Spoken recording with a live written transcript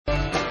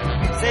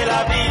C'est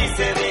la vie,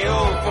 say the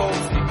old folks.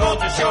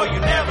 Culture show you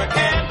never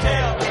can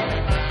tell.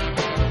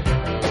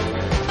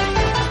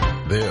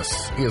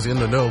 This is In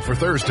the Know for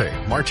Thursday,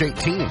 March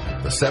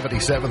 18th, the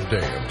 77th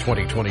day of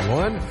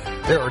 2021.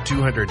 There are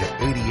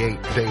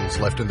 288 days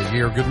left in the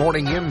year. Good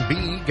morning,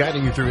 MB,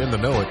 guiding you through In the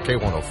Know at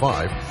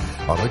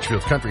K105 on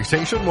Litchfield's Country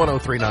Station,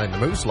 1039 The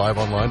Moose, live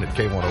online at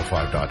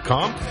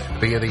K105.com,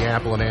 via the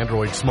Apple and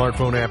Android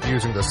smartphone app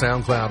using the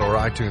SoundCloud or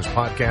iTunes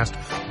podcast,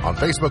 on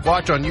Facebook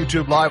Watch, on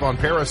YouTube Live, on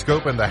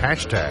Periscope, and the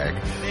hashtag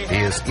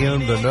is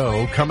In the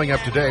Know. Coming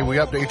up today, we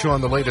update you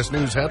on the latest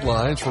news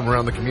headlines from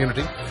around the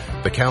community,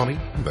 the county,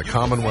 the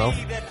Commonwealth,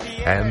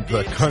 and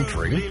the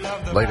country.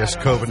 Latest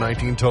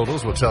COVID-19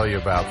 totals, we'll tell you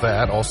about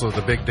that. Also,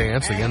 the big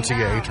dance, the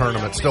NCAA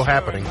tournament, still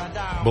happening,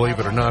 believe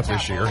it or not,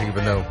 this year,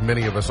 even though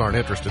many of us aren't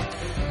interested.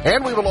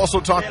 And we will also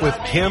talk with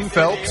Kim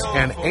Phelps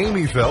and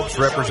Amy Phelps,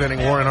 representing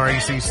Warren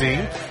RECC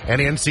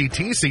and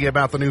NCTC,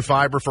 about the new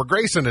Fiber for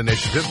Grayson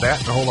initiative. That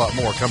and a whole lot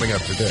more coming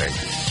up today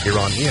here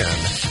on In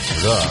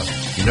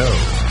the Know.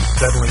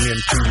 Settling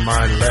into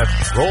my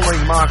left,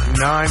 rolling Mach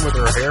 9 with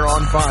her hair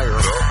on fire.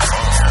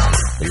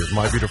 Here's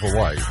my beautiful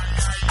wife,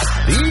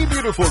 the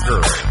beautiful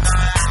girl.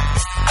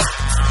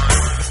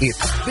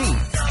 It's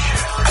Beach.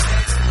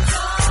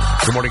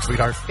 Good morning,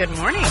 sweetheart. Good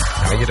morning.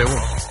 How you doing?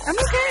 I'm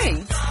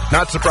okay.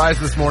 Not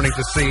surprised this morning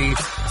to see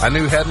a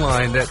new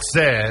headline that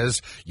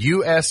says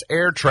U.S.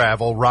 air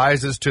travel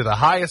rises to the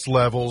highest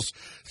levels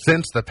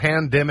since the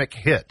pandemic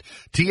hit.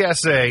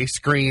 TSA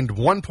screened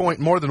more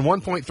than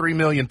 1.3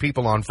 million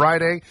people on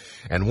Friday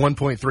and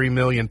 1.3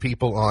 million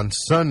people on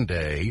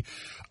Sunday.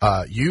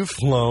 You've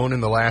flown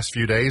in the last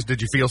few days.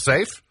 Did you feel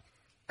safe?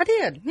 I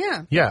did,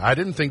 yeah. Yeah, I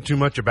didn't think too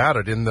much about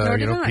it.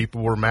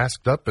 People were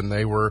masked up and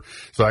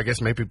so I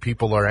guess maybe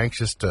people are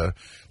anxious to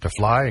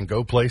fly and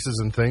go places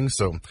and things.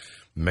 So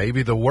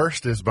maybe the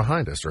worst is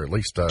behind us, or at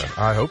least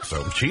I hope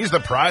so. She's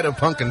the pride of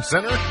Pumpkin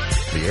Center,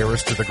 the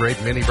heiress to the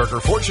great mini burger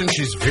fortune.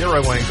 She's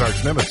Vera Wang's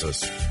arch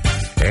nemesis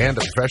and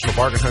a professional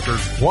bargain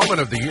hunter's woman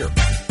of the year.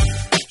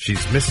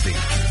 She's Misty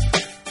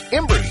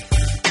Embry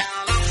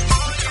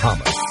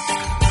Thomas.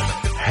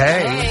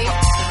 Hey.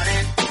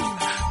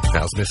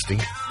 How's Misty?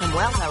 I'm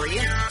well. How are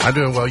you? I'm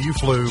doing well. You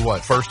flew,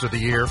 first of the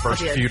year,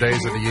 first few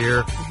days of the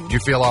year. Did you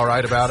feel all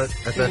right about it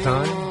at that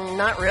time?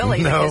 Not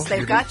really, No, because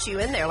they've got you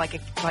in there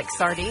like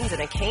sardines in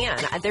a can.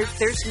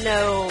 There's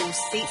no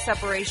seat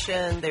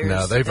separation.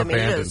 No, they've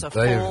abandoned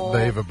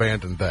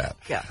that.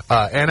 Yeah.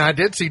 And I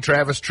did see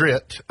Travis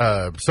Tritt.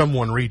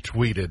 Someone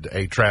retweeted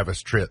a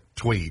Travis Tritt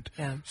tweet.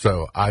 Yeah.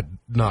 So I'm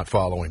not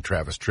following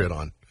Travis Tritt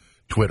on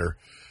Twitter.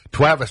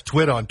 Travis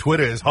Twit on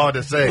Twitter is hard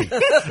to say.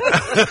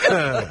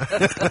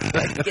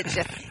 Get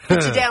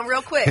you down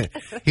real quick.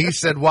 He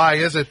said, why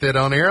is it that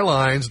on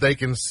airlines they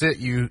can sit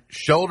you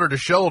shoulder to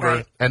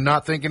shoulder and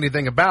not think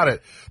anything about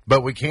it,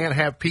 but we can't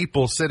have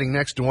people sitting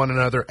next to one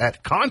another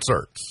at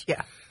concerts?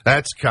 Yeah.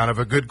 That's kind of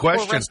a good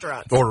question.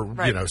 Or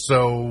restaurants.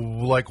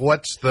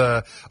 What's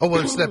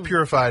it's that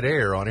purified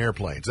air on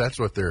airplanes. That's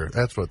what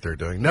they're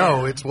doing.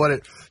 No, it's what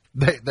it...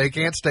 They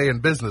can't stay in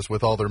business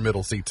with all their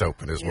middle seats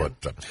open is what.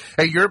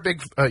 Hey, you're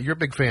a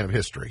big fan of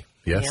history.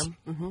 Yes. I am.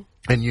 Mm-hmm.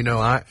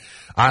 And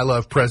I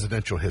love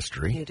presidential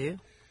history. You do.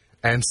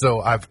 And so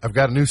I've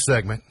got a new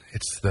segment.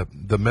 It's the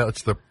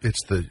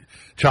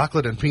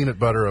chocolate and peanut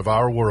butter of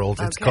our world.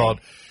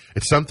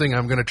 It's something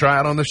I'm going to try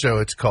out on the show.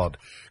 It's called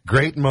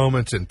Great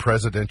Moments in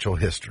Presidential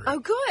History. Oh,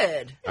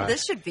 good.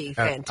 This should be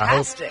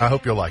fantastic. I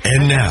hope you'll like it.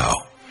 And now,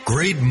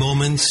 Great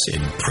Moments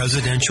in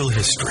Presidential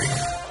History.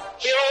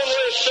 The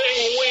only thing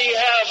we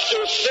have to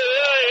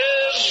fear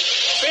is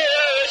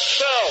fear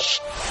itself.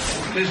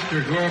 Mr.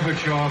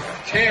 Gorbachev,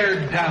 tear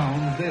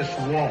down this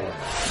wall.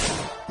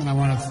 And I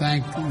want to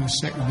thank the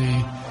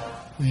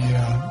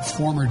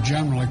former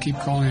general. I keep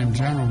calling him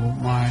general,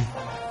 but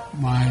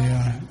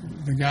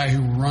the guy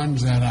who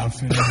runs that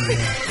outfit.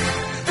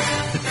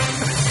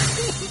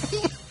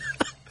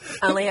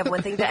 I only have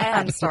one thing to add.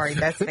 I'm sorry,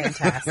 that's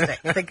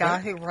fantastic. The guy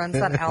who runs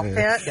that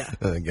outfit? Yeah.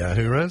 The guy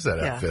who runs that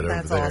outfit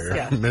over there. Awesome.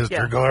 Yeah.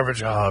 Mr.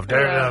 Gorbachev,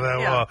 tear down that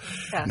wall.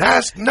 Yeah.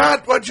 That's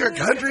not what your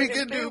country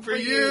can do for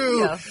you.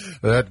 Yeah.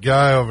 That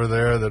guy over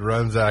there that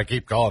runs that, I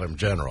keep calling him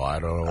General. I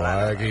don't know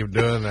why I keep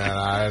doing that.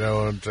 I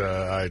don't.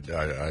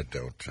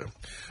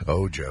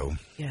 Oh, Joe.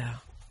 Yeah.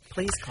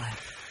 Please clap.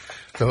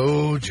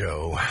 Oh,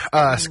 Joe.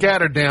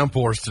 Scattered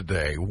downpours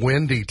today.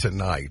 Windy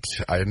tonight.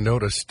 I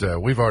noticed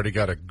we've already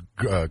got a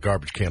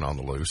garbage can on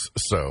the loose,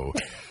 so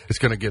it's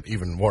going to get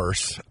even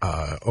worse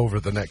over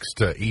the next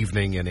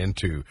evening and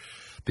into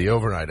the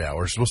overnight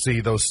hours. We'll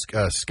see those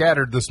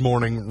scattered this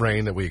morning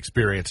rain that we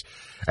experienced,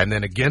 and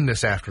then again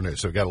this afternoon.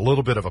 So we've got a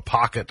little bit of a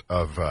pocket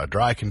of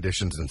dry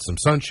conditions and some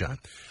sunshine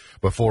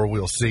before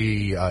we'll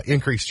see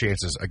increased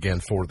chances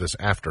again for this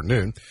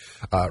afternoon.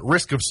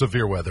 Risk of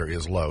severe weather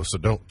is low, so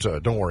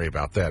don't worry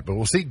about that. But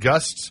we'll see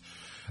gusts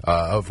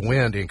of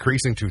wind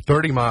increasing to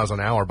 30 miles an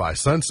hour by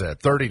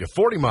sunset, 30 to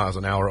 40 miles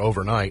an hour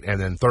overnight,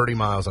 and then 30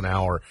 miles an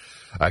hour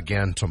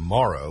again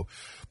tomorrow.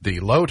 The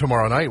low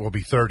tomorrow night will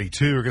be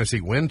 32. We're going to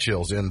see wind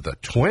chills in the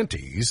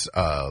 20s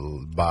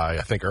by,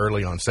 I think,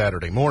 early on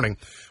Saturday morning.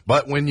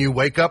 But when you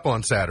wake up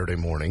on Saturday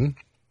morning,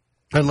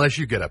 unless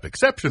you get up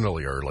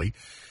exceptionally early,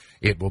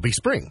 it will be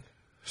spring.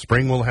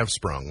 Spring will have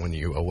sprung when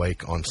you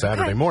awake on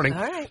Saturday morning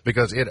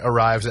because it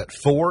arrives at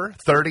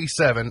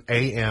 4:37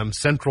 a.m.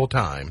 Central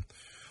Time.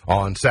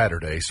 On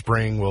Saturday,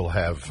 spring will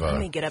have Let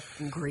me get up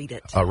and greet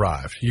it.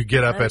 Arrived. You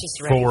get up I'm at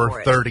just ready for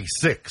it.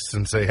 4:36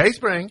 and say, "Hey,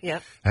 spring."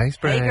 Yep. Hey,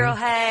 spring. Hey, girl.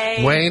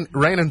 Hey.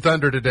 Rain and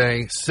thunder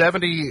today.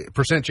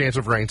 70% chance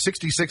of rain.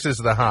 66 is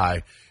the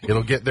high.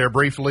 It'll get there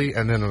briefly,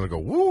 and then it'll go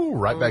woo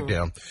right back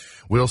down.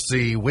 We'll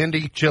see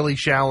windy, chilly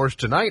showers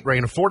tonight.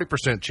 Rain a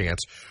 40%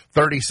 chance.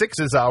 36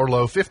 is our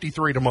low.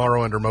 53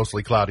 tomorrow under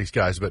mostly cloudy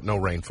skies, but no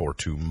rain for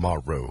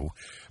tomorrow.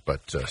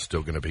 But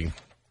still going to be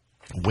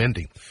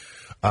windy.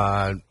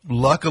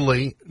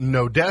 Luckily,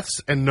 no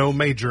deaths and no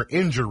major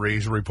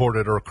injuries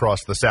reported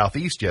across the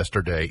southeast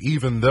yesterday,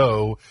 even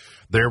though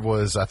there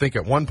was, I think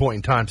at one point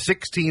in time,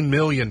 16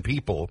 million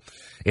people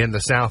in the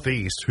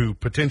southeast who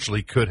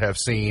potentially could have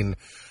seen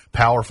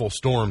powerful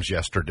storms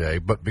yesterday.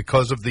 But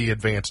because of the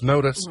advance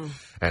notice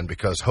and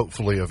because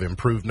hopefully of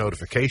improved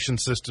notification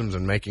systems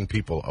and making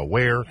people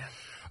aware,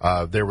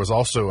 there was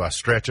also a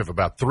stretch of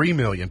about 3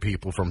 million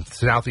people from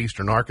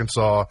southeastern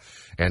Arkansas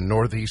and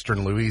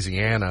northeastern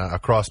Louisiana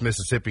across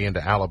Mississippi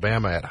into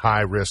Alabama at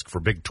high risk for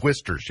big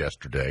twisters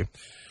yesterday,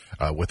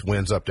 with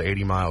winds up to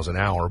 80 miles an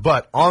hour.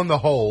 But on the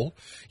whole,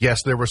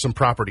 yes, there was some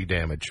property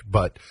damage,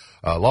 but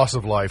loss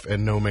of life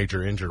and no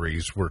major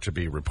injuries were to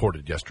be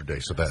reported yesterday.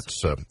 So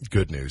that's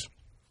good news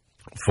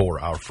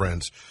for our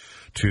friends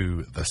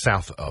to the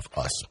south of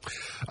us.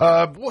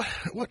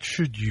 What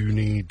should you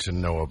need to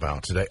know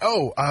about today?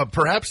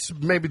 Perhaps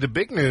maybe the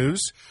big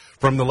news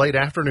from the late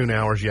afternoon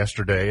hours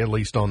yesterday, at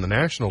least on the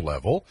national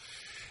level,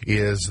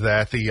 is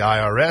that the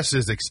IRS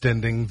is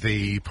extending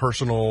the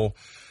personal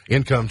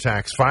income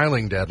tax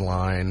filing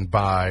deadline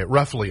by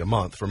roughly a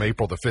month, from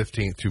April the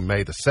 15th to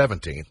May the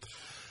 17th.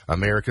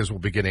 Americans will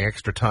be getting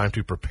extra time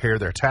to prepare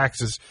their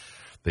taxes.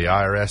 The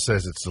IRS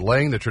says it's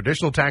delaying the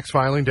traditional tax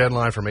filing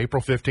deadline from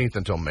April 15th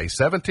until May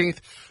 17th.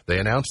 They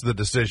announced the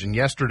decision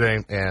yesterday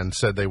and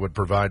said they would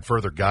provide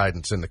further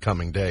guidance in the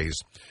coming days.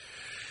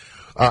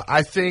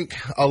 I think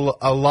a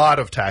lot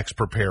of tax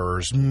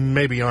preparers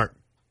maybe aren't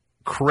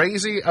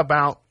crazy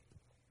about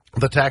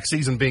the tax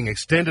season being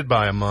extended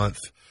by a month,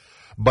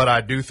 but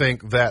I do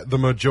think that the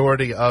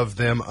majority of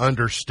them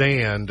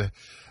understand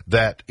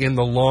that in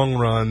the long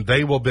run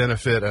they will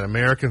benefit and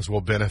Americans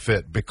will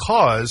benefit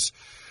because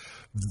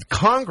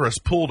Congress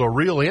pulled a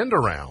real end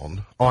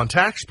around on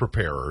tax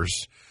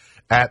preparers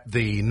at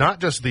the, not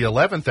just the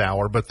 11th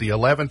hour, but the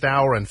 11th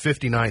hour and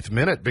 59th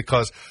minute,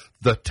 because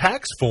the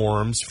tax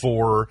forms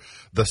for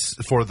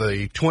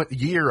the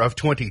year of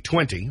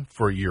 2020,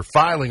 for your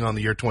filing on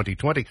the year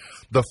 2020,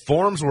 the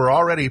forms were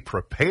already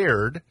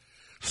prepared.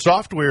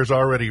 Software is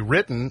already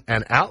written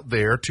and out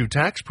there to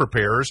tax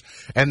preparers,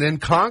 and then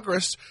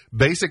Congress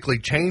basically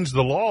changed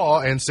the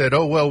law and said,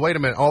 oh, well, wait a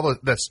minute, all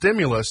that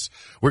stimulus,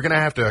 we're going to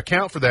have to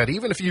account for that.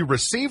 Even if you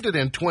received it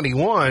in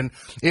 21,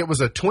 it was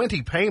a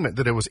 20 payment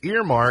that it was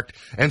earmarked,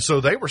 and so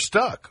they were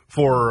stuck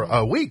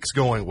for weeks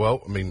going,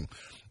 well, I mean,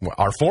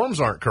 our forms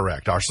aren't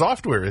correct. Our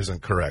software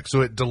isn't correct.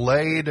 So it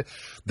delayed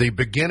the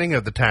beginning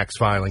of the tax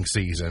filing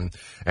season,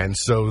 and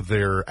so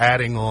they're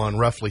adding on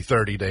roughly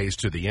 30 days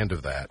to the end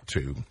of that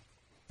to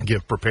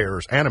give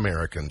preparers and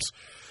Americans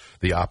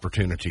the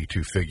opportunity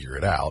to figure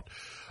it out.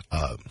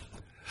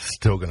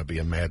 Still going to be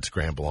a mad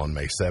scramble on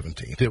May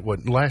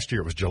 17th. Last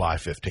year it was July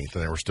 15th,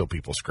 and there were still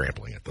people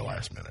scrambling at the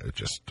last minute. It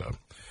just,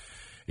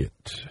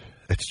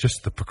 it's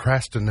just the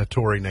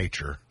procrastinatory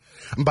nature.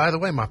 And by the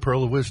way, my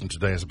pearl of wisdom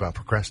today is about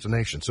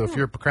procrastination. So if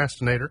you're a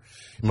procrastinator,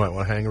 you might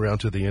want to hang around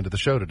to the end of the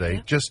show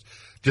today. Yeah.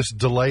 Just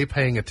delay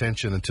paying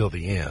attention until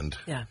the end.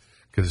 Yeah.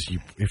 Because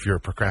if you're a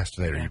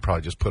procrastinator, you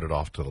probably just put it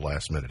off to the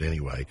last minute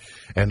anyway.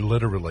 And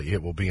literally,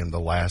 it will be in the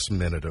last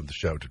minute of the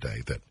show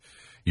today that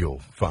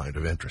you'll find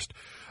of interest.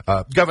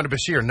 Governor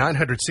Beshear,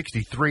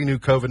 963 new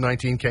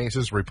COVID-19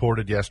 cases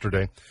reported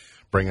yesterday,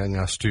 bringing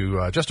us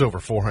to just over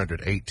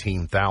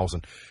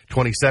 418,000.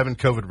 27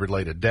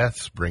 COVID-related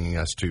deaths, bringing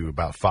us to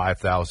about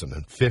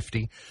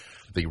 5,050.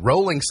 The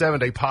rolling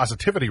 7-day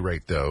positivity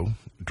rate, though,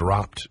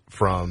 dropped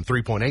from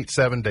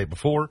 3.87 day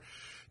before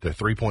to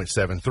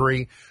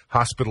 3.73.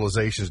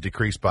 Hospitalizations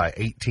decreased by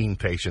 18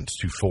 patients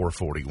to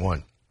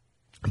 441.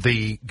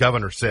 The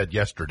governor said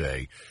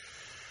yesterday,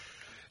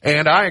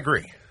 and I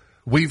agree,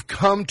 we've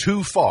come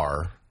too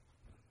far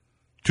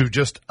to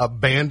just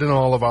abandon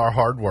all of our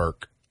hard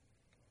work,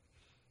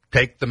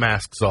 take the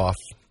masks off,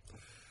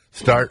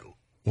 start,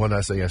 what did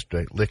I say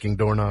yesterday, licking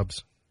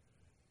doorknobs?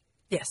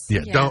 Yes.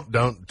 Yeah.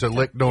 Don't to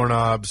lick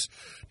doorknobs,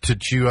 to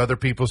chew other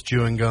people's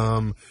chewing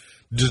gum.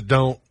 Just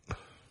don't.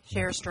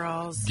 Share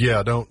straws.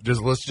 Yeah,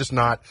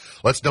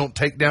 let's don't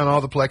take down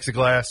all the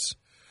plexiglass.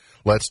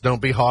 Let's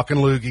don't be hawking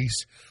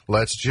loogies.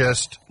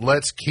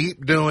 Let's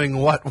keep doing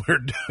what we're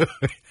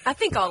doing. I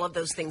think all of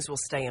those things will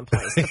stay in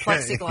place. The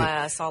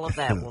plexiglass, all of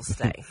that will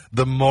stay.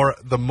 The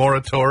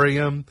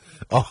moratorium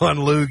on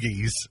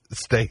loogies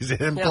stays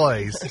in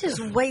place. It is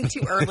way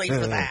too early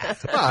for that.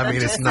 Well, I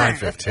mean, it's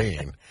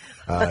 9:15.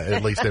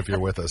 At least if you're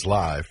with us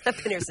live.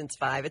 I've been here since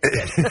 5.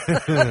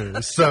 It's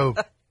good. So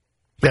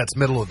that's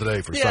middle of the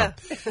day for some.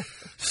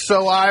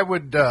 So I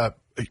would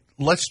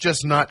let's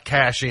just not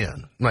cash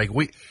in. Like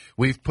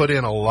we've put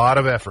in a lot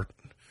of effort,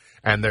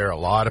 and there are a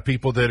lot of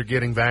people that are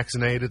getting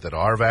vaccinated, that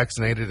are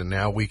vaccinated, and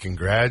now we can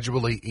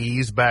gradually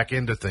ease back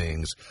into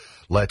things.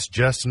 Let's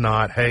just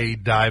not,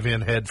 dive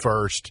in head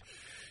first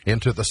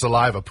into the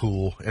saliva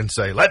pool and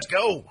say, let's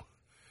go.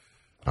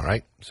 All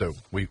right. So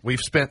we've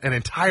spent an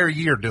entire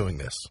year doing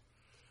this.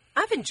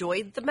 I've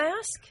enjoyed the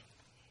mask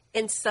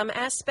in some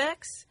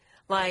aspects.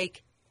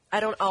 Like,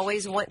 I don't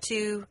always want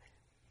to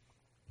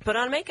put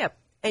on makeup,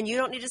 and you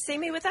don't need to see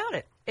me without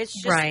it. It's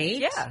just, right.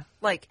 Yeah.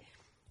 Like,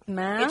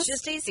 mask it's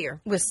just easier.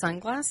 With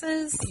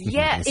sunglasses?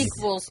 Yes.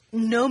 Equals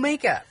no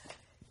makeup.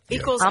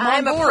 Equals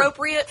I'm I'm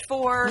appropriate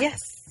for Yes.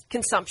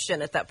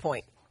 consumption at that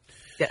point.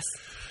 Yes.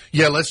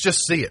 Yeah, let's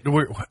just see it.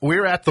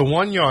 We're at the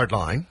 1 yard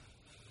line.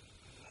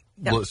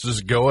 Yep. Let's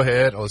just go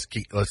ahead. Let's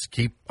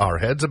keep our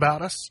heads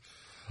about us.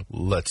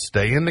 Let's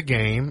stay in the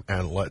game,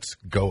 and let's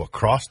go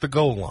across the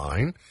goal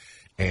line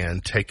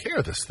and take care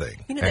of this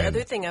thing. You know, the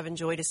other thing I've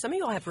enjoyed is some of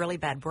y'all have really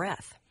bad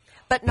breath,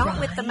 but not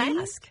with the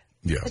mask.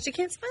 Yeah. Because you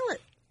can't smell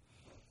it.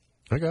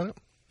 I got it.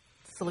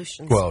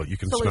 Solutions. Well, you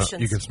can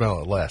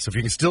smell it less. If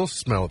you can still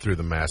smell it through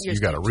the mask, you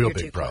got a real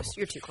big problem.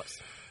 You're too close.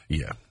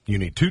 Yeah. You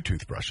need 2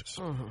 toothbrushes.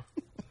 Mm-hmm.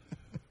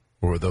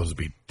 Or those would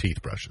be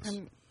teeth brushes.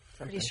 I'm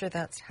pretty sure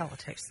that's how it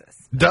takes this.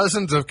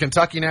 Dozens of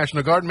Kentucky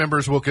National Guard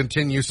members will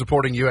continue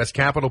supporting U.S.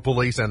 Capitol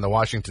Police and the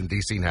Washington,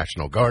 D.C.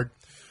 National Guard.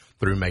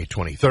 Through May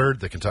 23rd,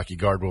 the Kentucky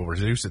Guard will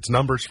reduce its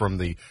numbers from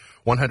the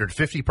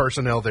 150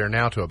 personnel there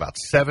now to about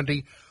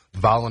 70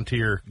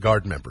 volunteer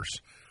Guard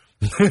members.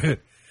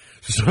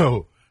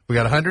 So we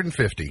got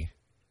 150.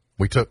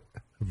 We took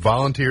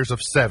volunteers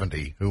of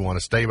 70 who want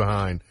to stay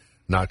behind,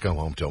 not go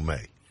home till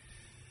May.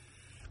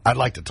 I'd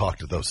like to talk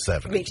to those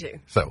 70. Me too.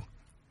 So,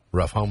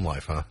 rough home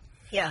life, huh?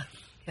 Yeah.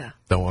 Yeah.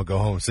 Don't want to go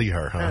home and see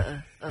her, huh?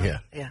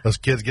 Yeah. Those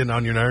kids getting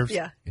on your nerves?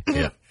 Yeah.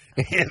 Yeah.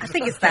 I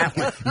think it's that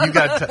one. You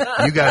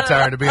got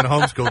tired of being a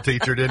homeschool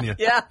teacher, didn't you?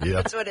 Yeah. Yep.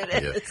 That's what it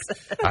is.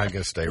 Yeah. I'm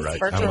going to stay right.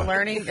 Virtual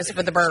learning is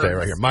for the birds. Stay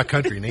right here. My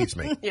country needs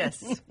me.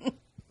 Yes.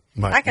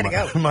 I gotta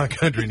go. My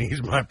country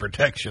needs my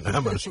protection.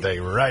 I'm going to stay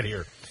right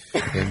here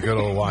in good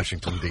old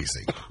Washington,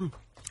 D.C.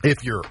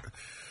 If you're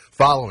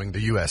following the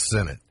U.S.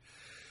 Senate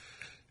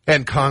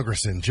and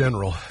Congress in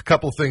general, a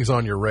couple things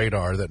on your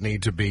radar that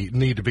need to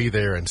be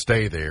there and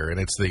stay there, and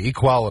it's the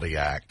Equality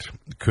Act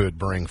could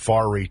bring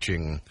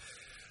far-reaching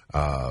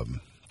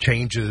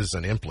changes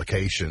and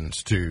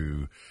implications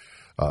to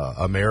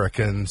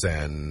Americans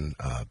and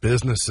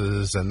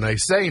businesses, and they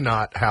say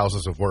not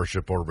houses of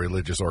worship or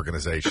religious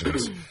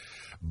organizations,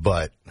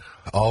 but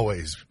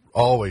always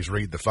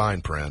read the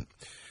fine print.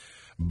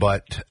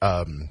 But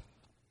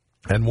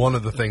and one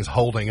of the things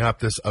holding up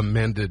this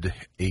amended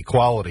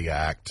Equality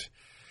Act,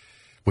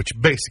 which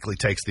basically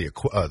takes the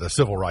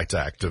Civil Rights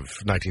Act of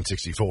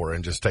 1964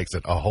 and just takes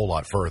it a whole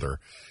lot further.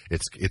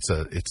 It's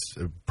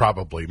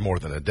probably more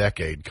than a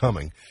decade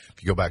coming.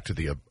 If you go back to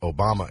the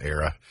Obama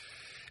era,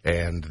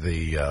 and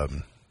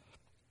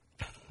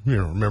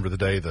remember the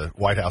day the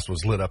White House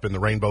was lit up in the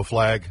rainbow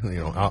flag.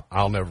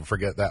 I'll never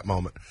forget that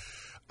moment.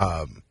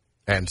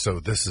 And so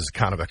this is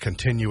kind of a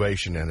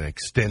continuation and an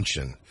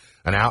extension,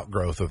 an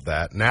outgrowth of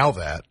that. Now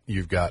that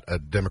you've got a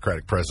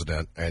Democratic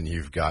president and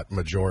you've got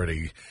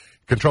majority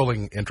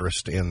controlling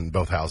interest in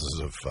both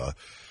houses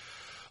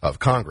of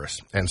Congress.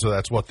 And so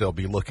that's what they'll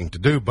be looking to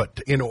do. But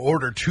in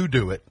order to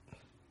do it,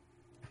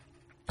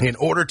 in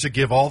order to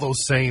give all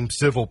those same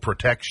civil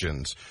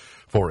protections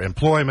for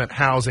employment,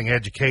 housing,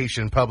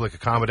 education, public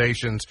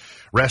accommodations,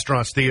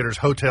 restaurants, theaters,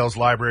 hotels,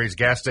 libraries,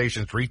 gas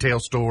stations, retail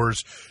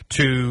stores,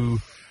 to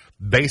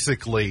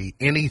basically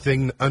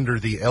anything under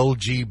the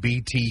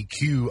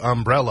LGBTQ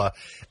umbrella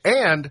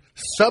and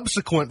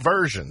subsequent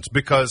versions,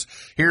 because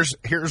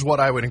here's what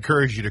I would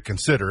encourage you to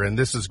consider, and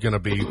this is kind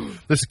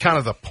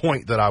of the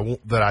point that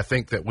I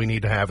think that we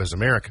need to have as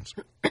Americans.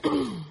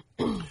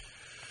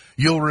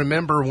 You'll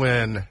remember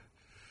when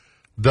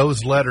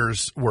those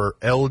letters were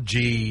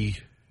LGB,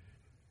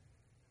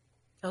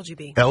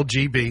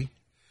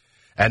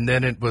 and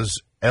then it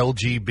was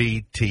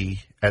LGBT,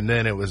 and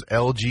then it was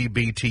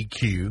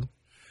LGBTQ.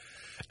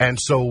 And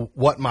so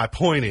what my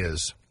point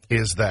is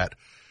that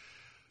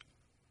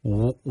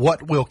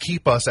what will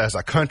keep us as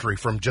a country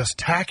from just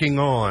tacking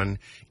on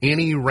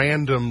any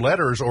random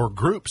letters or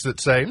groups that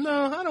say,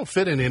 no, I don't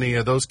fit in any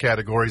of those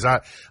categories.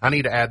 I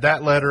need to add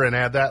that letter and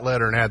add that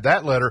letter and add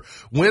that letter.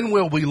 When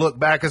will we look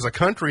back as a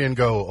country and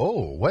go,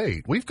 oh,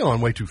 wait, we've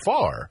gone way too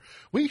far.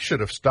 We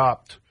should have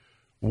stopped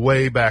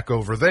way back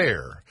over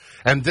there.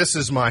 And this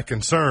is my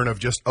concern of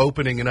just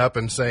opening it up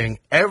and saying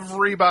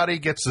everybody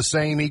gets the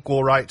same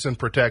equal rights and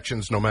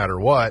protections no matter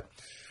what.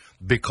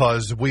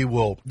 because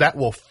that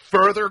will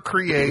further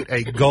create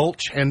a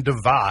gulch and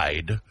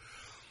divide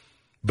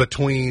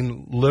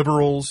between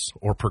liberals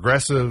or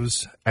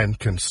progressives and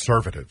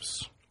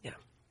conservatives. Yeah.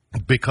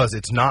 Because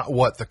it's not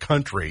what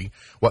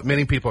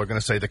many people are going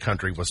to say the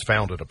country was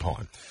founded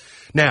upon.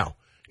 Now,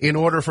 in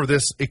order for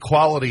this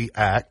Equality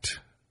Act,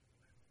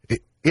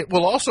 it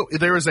will also,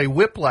 there is a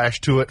whiplash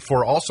to it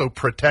for also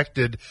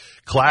protected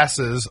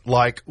classes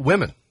like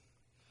women.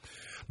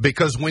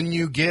 Because when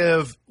you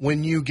give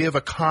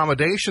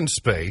accommodation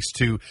space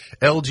to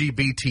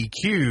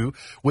LGBTQ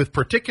with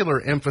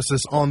particular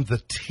emphasis on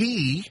the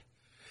T,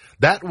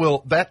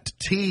 that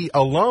T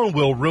alone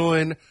will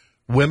ruin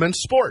women's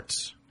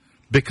sports.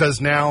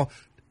 Because now,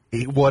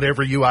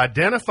 whatever you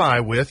identify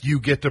with, you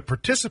get to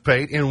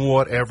participate in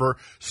whatever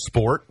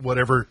sport,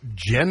 whatever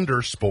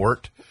gender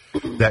sport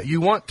that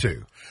you want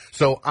to.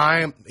 So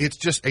it's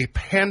just a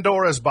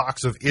Pandora's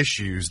box of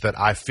issues that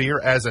I fear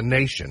as a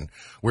nation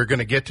we're going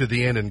to get to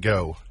the end and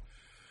go,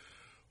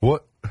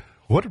 what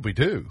did we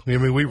do? I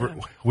mean,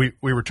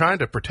 we were trying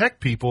to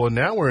protect people, and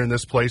now we're in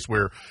this place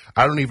where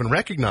I don't even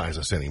recognize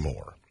us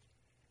anymore.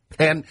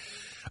 And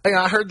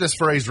I heard this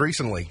phrase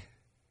recently,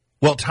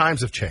 well,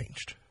 times have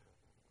changed.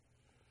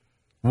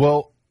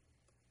 Well,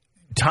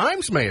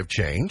 times may have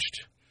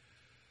changed,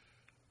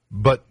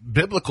 but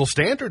biblical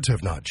standards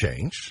have not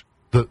changed.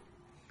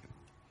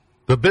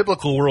 The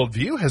biblical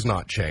worldview has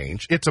not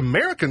changed. It's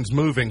Americans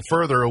moving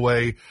further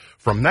away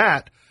from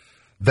that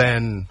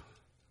than,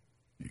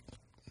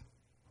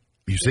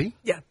 you see?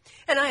 Yeah.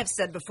 And I have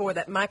said before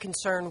that my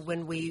concern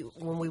when we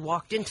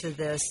walked into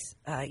this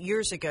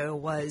years ago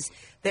was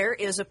there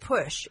is a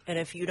push, and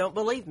if you don't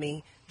believe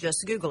me,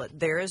 just Google it.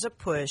 There is a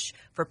push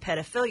for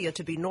pedophilia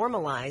to be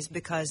normalized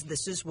because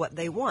this is what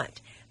they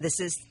want. This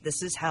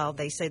is how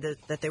they say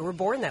that they were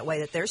born that way,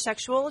 that their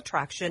sexual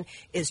attraction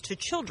is to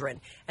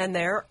children. And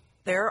there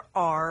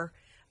are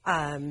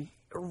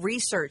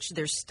research,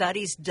 there's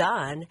studies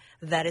done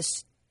that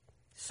is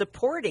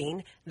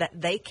supporting that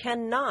they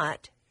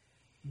cannot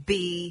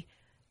be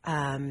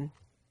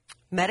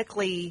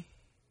medically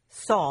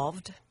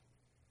solved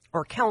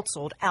or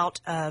counseled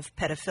out of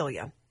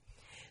pedophilia.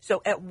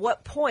 So at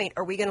what point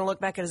are we going to look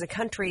back as a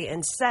country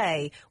and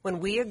say, when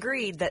we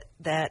agreed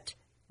that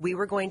we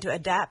were going to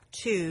adapt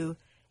to,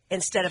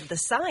 instead of the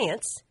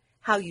science,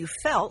 how you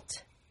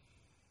felt,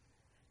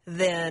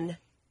 then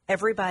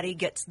everybody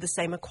gets the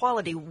same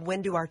equality?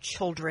 When do our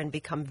children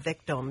become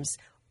victims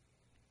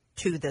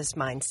to this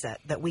mindset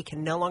that we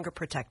can no longer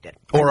protect it?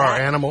 Or our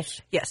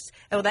animals? Yes.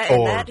 And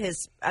that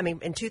is, I mean,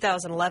 in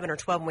 2011 or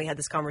 12 when we had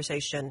this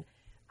conversation,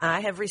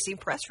 I have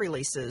received press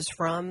releases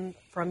from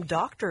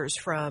doctors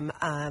from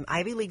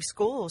Ivy League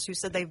schools who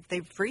said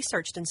they've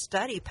researched and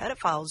studied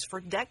pedophiles for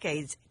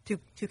decades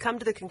to come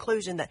to the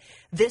conclusion that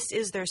this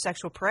is their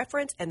sexual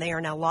preference, and they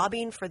are now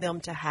lobbying for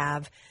them to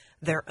have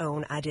their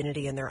own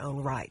identity and their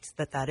own rights,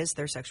 that is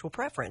their sexual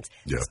preference.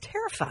 Yeah. It's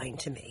terrifying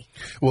to me.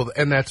 Well,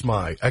 and that's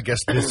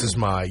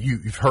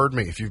you've heard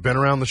me, if you've been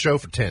around the show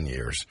for 10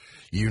 years,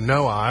 you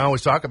know I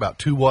always talk about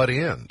to what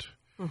end.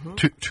 Mm-hmm.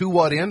 To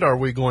what end are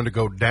we going to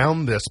go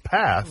down this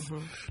path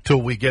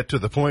till we get to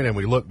the point and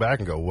we look back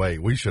and go, wait,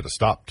 we should have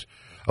stopped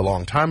a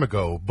long time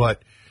ago.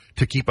 But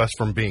to keep us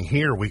from being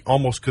here, we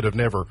almost could have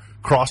never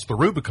crossed the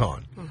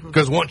Rubicon.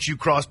 Because once you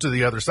cross to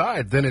the other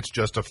side, then it's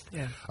just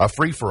a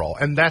free-for-all.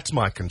 And that's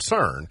my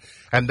concern.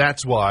 And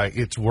that's why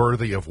it's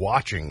worthy of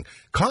watching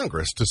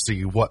Congress to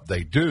see what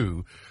they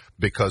do,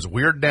 because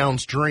we're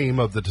downstream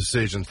of the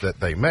decisions that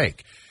they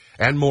make.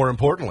 And more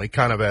importantly,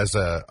 kind of as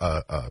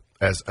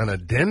an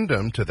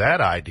addendum to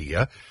that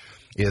idea,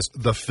 is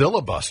the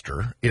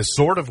filibuster is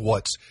sort of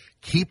what's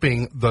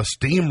keeping the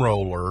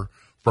steamroller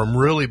from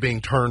really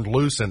being turned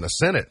loose in the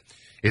Senate.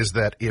 Is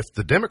that if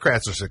the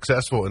Democrats are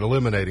successful in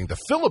eliminating the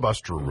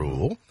filibuster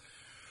rule,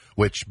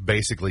 which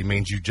basically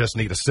means you just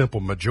need a simple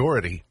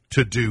majority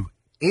to do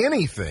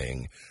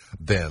anything,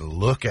 then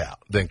look out.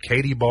 Then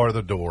Katie bar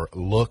the door,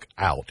 look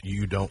out.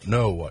 You don't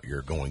know what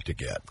you're going to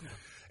get.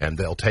 And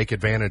they'll take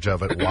advantage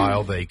of it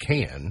while they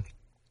can.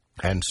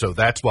 And so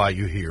that's why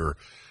you hear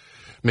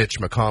Mitch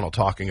McConnell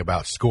talking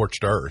about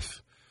scorched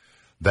earth,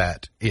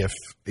 that if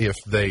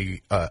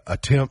they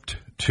attempt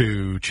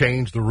to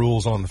change the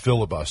rules on the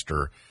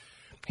filibuster,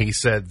 he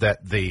said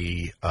that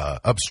the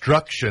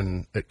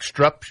obstruction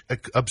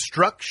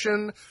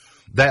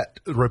that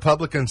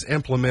Republicans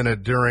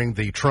implemented during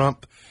the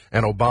Trump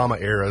and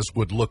Obama eras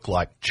would look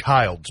like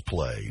child's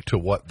play to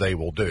what they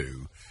will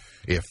do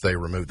if they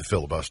remove the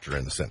filibuster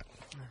in the Senate.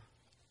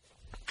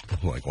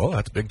 I'm like, well,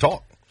 that's big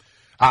talk.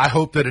 I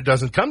hope that it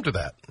doesn't come to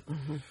that,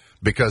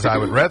 because I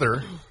would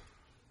rather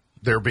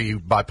there be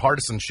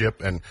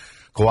bipartisanship and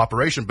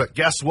cooperation. But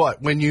guess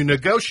what? When you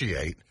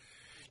negotiate,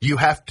 you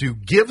have to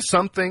give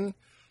something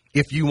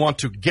if you want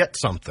to get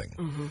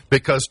something.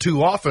 Because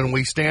too often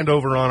we stand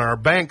over on our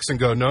banks and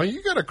go, no,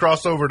 you got to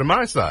cross over to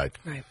my side.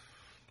 Right.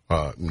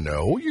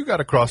 No, you got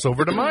to cross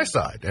over to my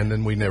side. And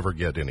then we never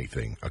get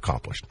anything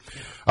accomplished.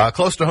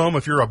 Close to home,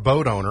 if you're a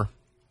boat owner,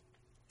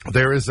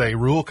 there is a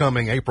rule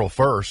coming April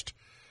 1st,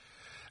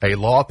 a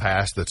law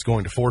passed that's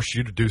going to force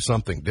you to do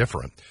something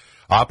different.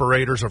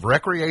 Operators of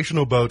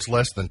recreational boats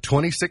less than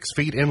 26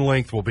 feet in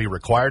length will be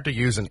required to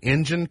use an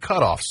engine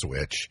cutoff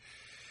switch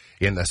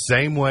in the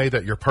same way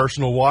that your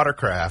personal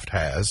watercraft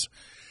has.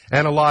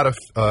 And a lot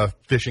of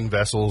fishing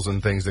vessels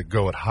and things that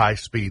go at high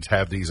speeds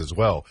have these as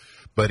well.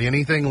 But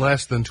anything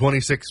less than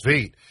 26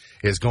 feet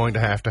is going to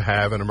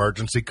have an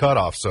emergency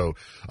cutoff. So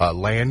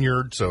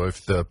lanyard, so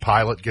if the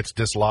pilot gets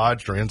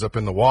dislodged or ends up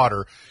in the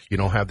water, you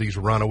don't have these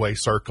runaway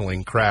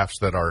circling crafts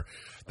that are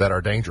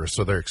dangerous.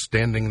 So they're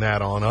extending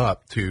that on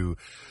up to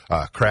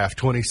craft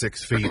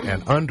 26 feet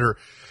and under.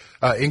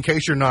 In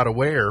case you're not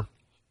aware,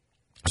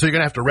 so you're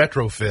going to have to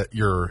retrofit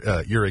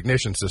your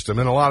ignition system,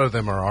 and a lot of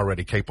them are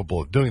already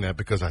capable of doing that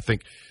because I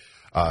think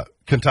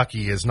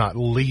Kentucky is not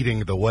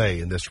leading the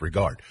way in this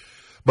regard.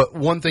 But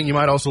one thing you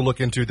might also look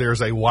into,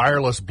 there's a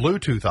wireless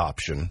Bluetooth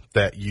option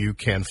that you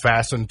can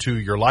fasten to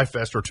your life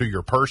vest or to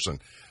your person,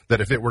 that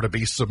if it were to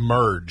be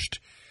submerged,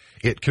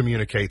 it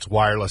communicates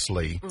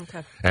wirelessly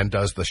and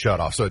does the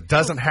shutoff. So it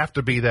doesn't have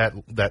to be that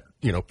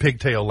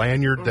pigtail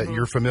lanyard that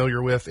you're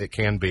familiar with. It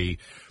can be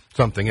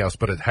something else,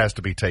 but it has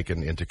to be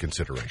taken into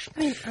consideration. I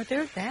mean, are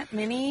there that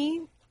many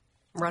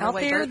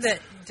Runaway out there boats? that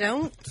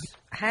don't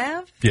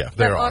have? Yeah,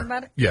 there are.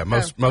 Automatic? Yeah,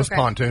 most okay.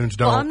 pontoons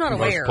don't. Well, I'm not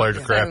most aware.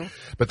 pleasure craft. So,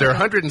 but there are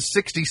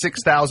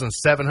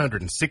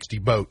 166,760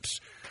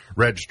 boats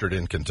registered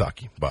in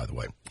Kentucky, by the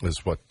way,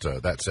 is what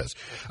that says.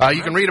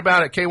 You can read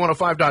about it at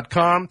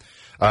K105.com.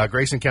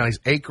 Grayson County's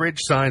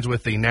Acreage signs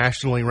with the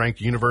nationally ranked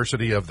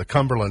University of the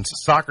Cumberland's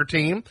soccer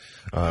team.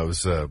 I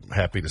was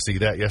happy to see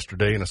that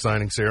yesterday in a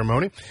signing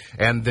ceremony.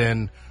 And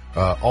then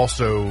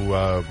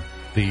also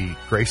the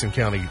Grayson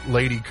County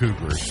Lady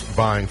Cougars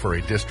vying for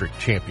a district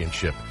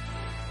championship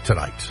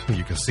tonight.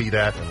 You can see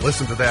that and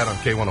listen to that on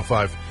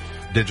K105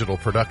 Digital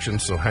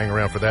Productions, so hang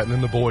around for that. And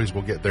then the boys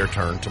will get their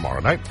turn tomorrow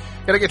night.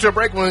 Got to get to a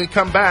break. When we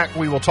come back,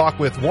 we will talk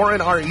with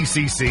Warren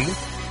RECC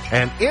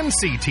and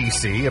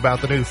NCTC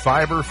about the new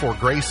Fiber for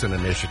Grayson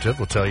initiative.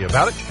 We'll tell you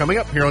about it coming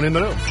up here on In the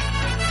Know.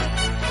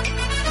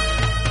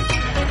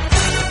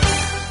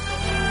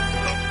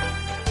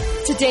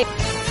 Today.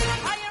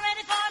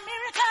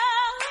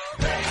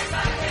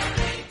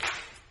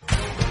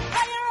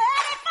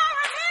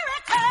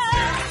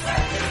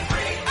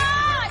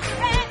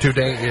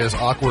 Today is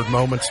Awkward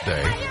Moments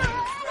Day.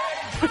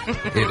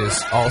 It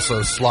is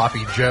also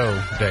Sloppy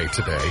Joe Day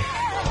today.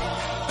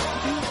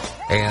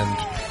 And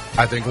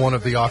I think one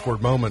of the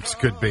awkward moments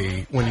could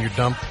be when you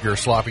dump your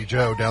Sloppy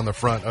Joe down the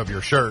front of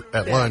your shirt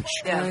at lunch.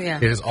 Yeah. Oh, yeah.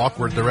 It is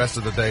awkward the rest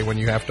of the day when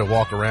you have to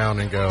walk around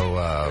and go,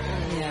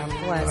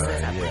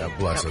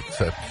 bless it.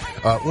 So,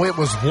 it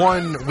was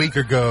 1 week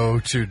ago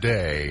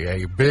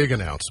today, a big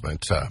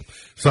announcement.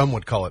 Some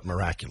would call it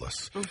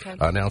miraculous. Okay.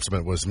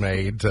 Announcement was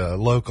made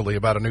locally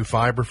about a new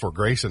Fiber for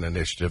Grayson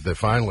initiative that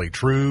finally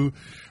true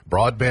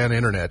broadband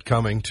internet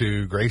coming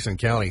to Grayson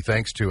County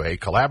thanks to a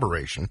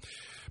collaboration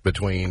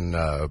between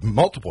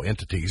multiple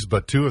entities,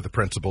 but two of the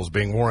principals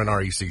being Warren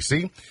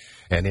RECC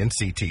and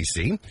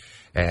NCTC.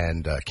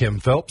 And Kim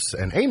Phelps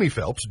and Amy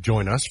Phelps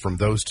join us from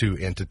those two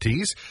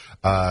entities.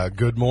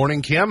 Good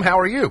morning, Kim. How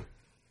are you?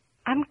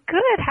 I'm good.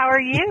 How are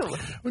you?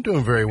 We're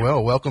doing very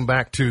well. Welcome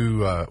back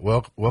to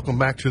welcome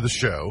back to the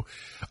show.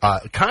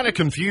 Kind of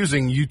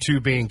confusing, you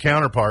two being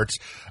counterparts.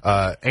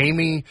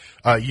 Amy,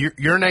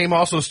 your name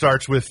also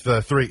starts with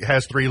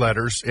has three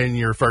letters in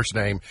your first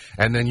name,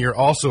 and then you're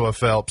also a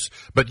Phelps,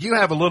 but you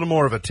have a little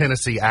more of a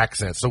Tennessee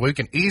accent, so we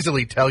can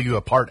easily tell you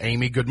apart.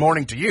 Amy, good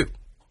morning to you.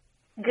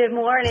 Good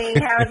morning.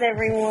 How's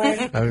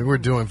everyone? I mean, we're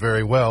doing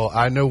very well.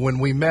 I know when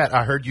we met,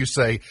 I heard you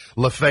say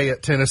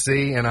Lafayette,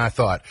 Tennessee, and I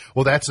thought,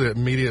 well, that's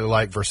immediately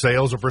like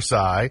Versailles or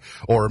Versailles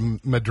or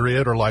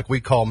Madrid or like we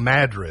call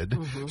Madrid.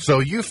 Mm-hmm. So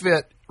you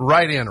fit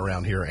right in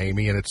around here,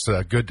 Amy, and it's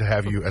good to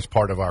have you as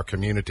part of our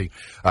community.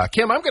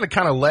 Kim, I'm going to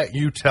kind of let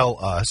you tell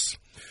us.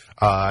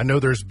 I know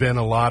there's been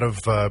a lot of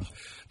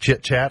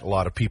chit-chat, a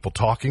lot of people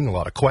talking, a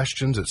lot of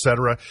questions, et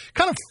cetera.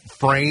 Kind of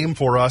frame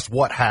for us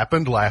what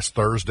happened last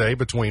Thursday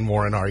between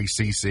Warren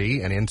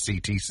RECC and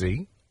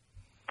NCTC.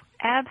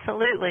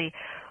 Absolutely.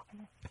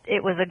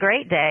 It was a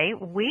great day.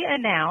 We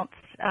announced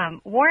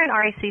Warren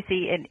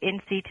RECC and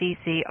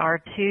NCTC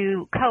are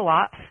two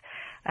co-ops.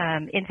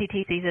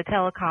 NCTC is a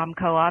telecom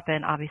co-op,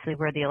 and obviously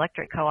we're the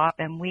electric co-op,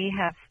 and we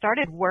have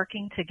started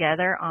working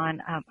together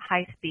on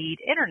high-speed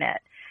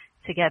internet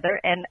together.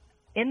 And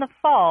in the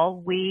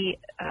fall, we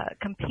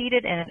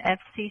competed in an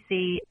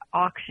FCC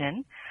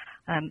auction,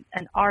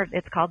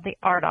 it's called the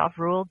RDOF,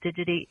 Rural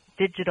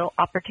Digital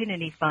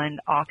Opportunity Fund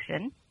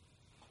auction,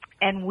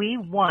 and we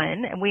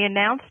won, and we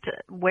announced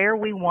where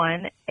we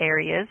won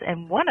areas,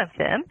 and one of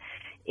them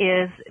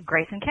is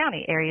Grayson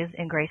County, areas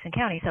in Grayson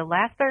County. So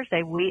last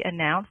Thursday, we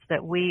announced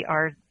that we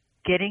are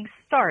getting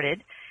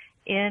started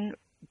in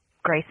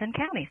Grayson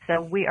County.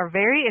 So we are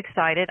very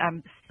excited.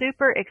 I'm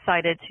super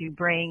excited to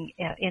bring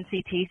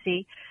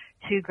NCTC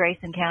to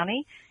Grayson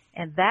County,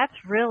 and that's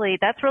really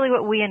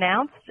what we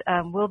announced.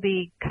 We'll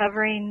be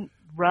covering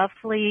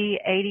roughly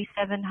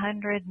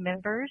 8,700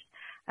 members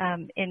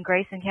in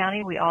Grayson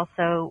County. We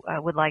also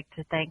would like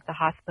to thank the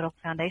Hospital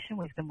Foundation.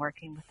 We've been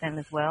working with them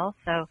as well.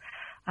 So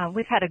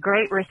we've had a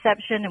great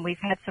reception, and we've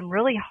had some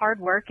really hard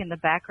work in the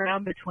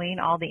background between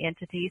all the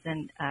entities,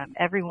 and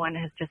everyone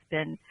has just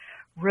been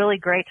really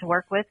great to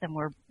work with, and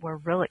we're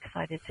real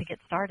excited to get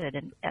started.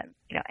 And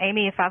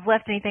Amy, if I've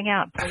left anything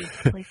out,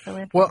 please fill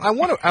in. Well, I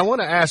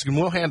want to ask, and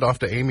we'll hand off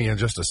to Amy in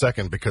just a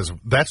second, because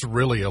that's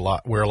really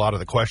where a lot of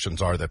the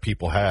questions are that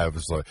people have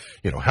is like,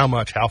 how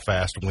much, how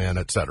fast, when,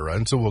 et cetera.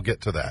 And so we'll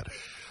get to that.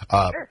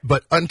 Sure.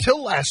 But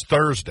until last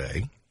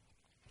Thursday,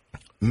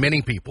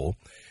 many people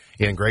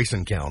in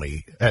Grayson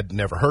County had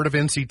never heard of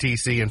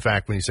NCTC. In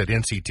fact, when you said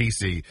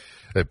NCTC,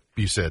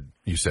 you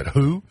said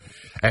who?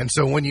 And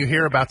so when you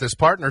hear about this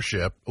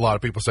partnership, a lot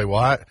of people say,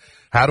 well,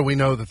 how do we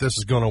know that this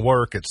is going to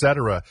work, et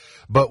cetera?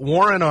 But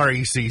Warren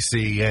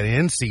RECC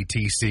and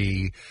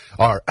NCTC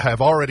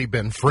have already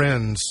been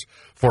friends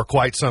for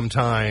quite some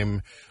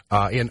time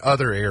in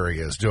other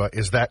areas.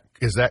 Is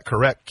that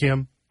correct,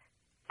 Kim?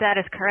 That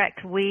is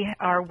correct. We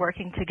are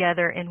working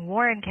together in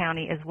Warren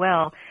County as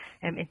well.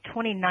 In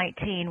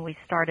 2019, we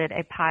started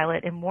a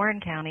pilot in Warren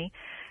County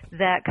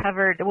that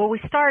covered, we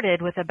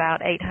started with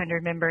about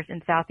 800 members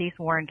in southeast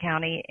Warren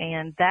County,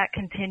 and that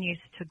continues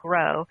to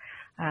grow.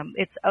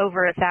 It's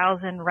over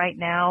 1,000 right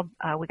now.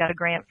 We got a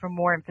grant from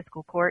Warren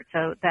Fiscal Court,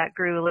 so that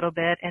grew a little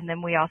bit, and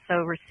then we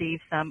also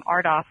received some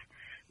RDOF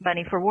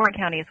money for Warren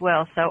County as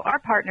well. So our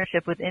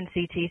partnership with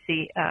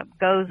NCTC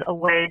goes a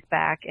ways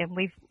back, and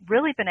we've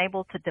really been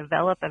able to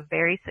develop a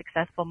very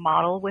successful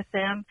model with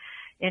them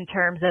in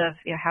terms of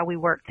how we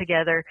work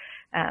together.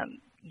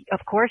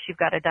 Of course, you've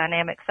got a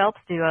dynamic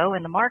Phelps duo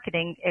in the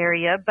marketing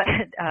area, but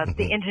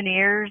the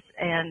engineers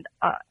and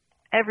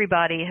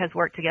everybody has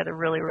worked together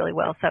really, really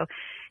well. So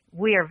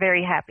we are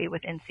very happy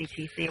with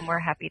NCTC, and we're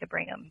happy to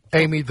bring them.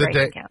 Amy,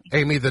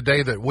 the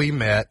day that we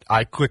met,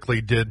 I quickly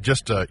did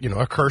just a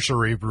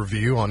cursory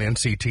review on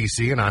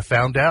NCTC, and I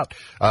found out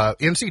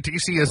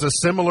NCTC is a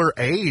similar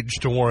age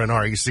to Warren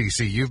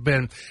RECC. You've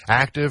been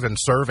active and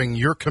serving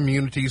your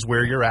communities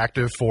where you're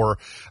active for,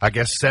 I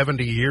guess,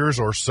 70 years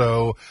or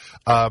so.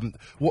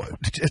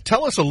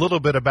 Tell us a little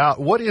bit about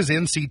what is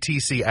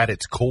NCTC at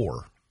its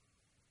core.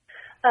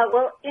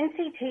 Well,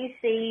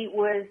 NCTC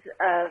was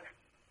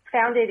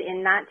founded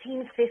in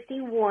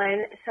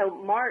 1951, so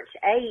March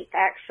 8th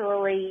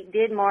actually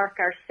did mark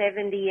our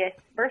 70th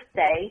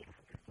birthday,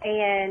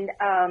 and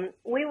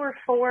we were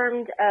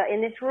formed in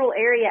this rural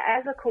area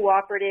as a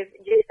cooperative,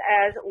 just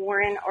as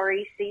Warren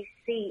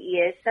RECC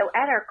is. So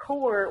at our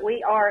core,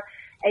 we are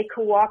a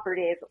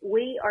cooperative.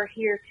 We are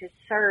here to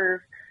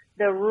serve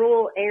the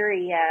rural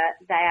area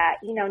that,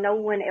 no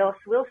one else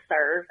will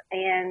serve,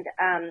 and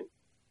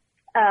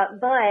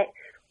but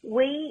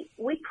we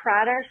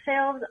pride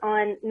ourselves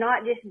on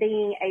not just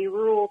being a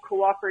rural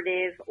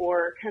cooperative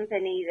or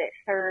company that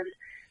serves,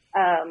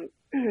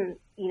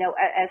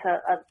 as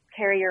a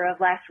carrier of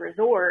last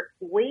resort.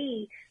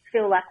 We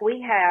feel like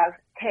we have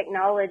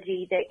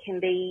technology that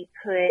can be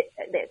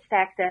that's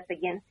stacked up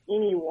against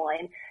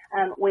anyone.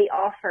 We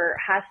offer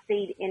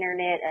high-speed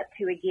internet up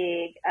to a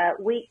gig.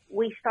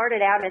 We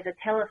started out as a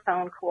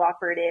telephone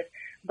cooperative,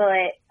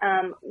 but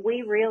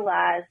we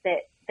realized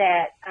that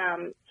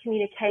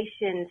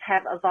communications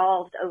have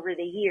evolved over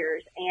the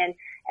years, and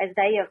as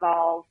they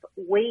evolve,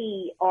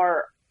 we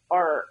are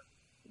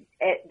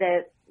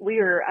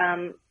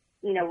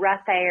right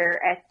there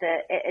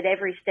at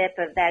every step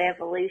of that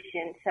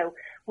evolution. So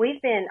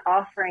we've been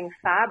offering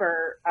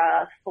fiber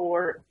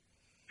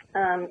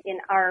in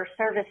our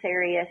service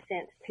area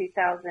since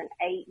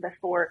 2008,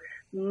 before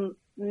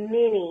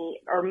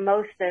many or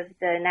most of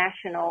the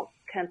national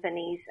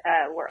companies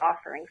were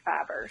offering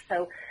fiber.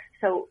 So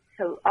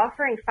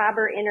offering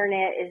fiber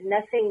internet is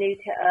nothing new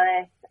to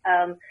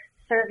us.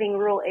 Serving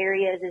rural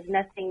areas is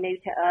nothing new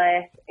to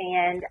us,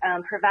 and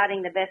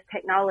providing the best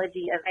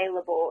technology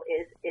available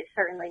is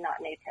certainly not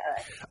new to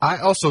us. I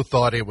also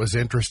thought it was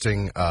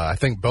interesting. I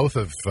think both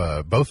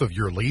of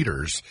your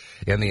leaders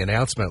in the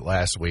announcement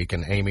last week,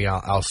 and Amy,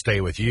 I'll stay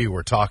with you.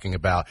 We're talking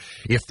about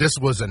if this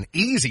was an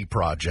easy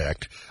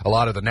project, a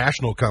lot of the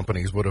national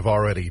companies would have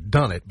already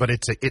done it. But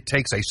it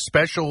takes a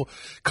special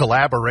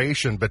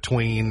collaboration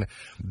between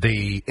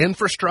the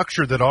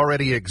infrastructure that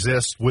already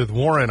exists with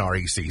Warren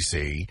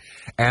RECC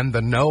and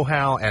the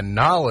know-how and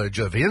knowledge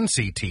of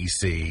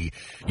NCTC.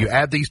 You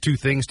add these two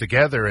things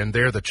together, and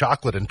they're the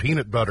chocolate and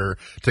peanut butter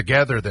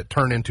together that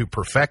turn into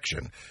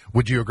perfection.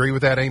 Would you agree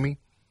with that, Amy?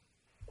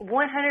 100%.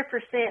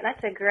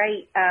 That's a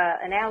great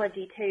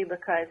analogy, too,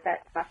 because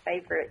that's my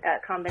favorite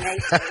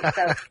combination.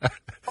 So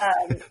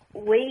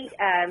we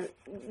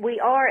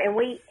are, and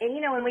we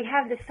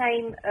have the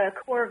same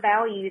core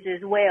values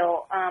as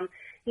well.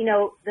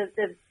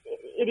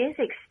 It is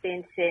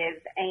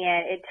expensive,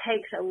 and it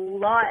takes a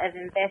lot of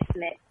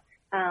investment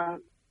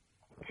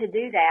to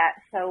do that.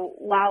 So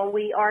while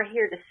we are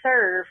here to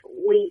serve,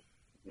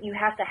 you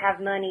have to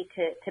have money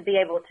to be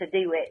able to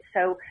do it.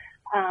 So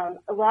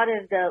a lot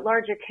of the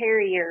larger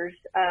carriers,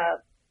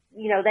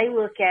 they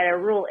look at a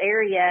rural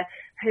area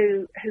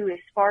who is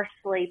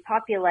sparsely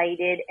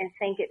populated and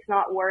think it's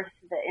not worth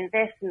the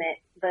investment.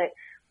 But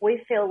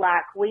we feel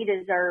like we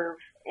deserve,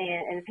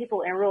 and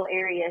people in rural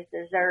areas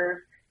deserve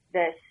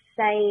the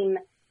same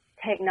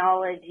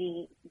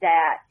technology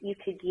that you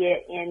could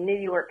get in New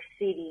York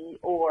City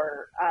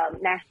or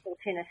Nashville,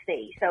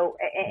 Tennessee. So,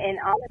 and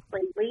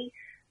honestly,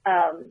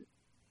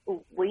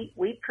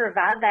 we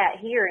provide that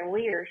here, and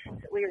we are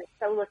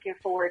so looking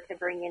forward to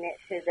bringing it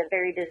to the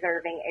very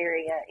deserving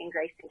area in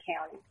Grayson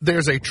County.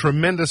 There's a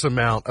tremendous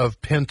amount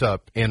of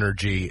pent-up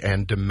energy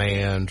and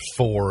demand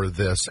for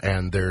this,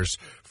 and there's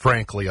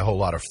frankly a whole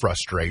lot of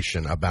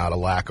frustration about a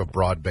lack of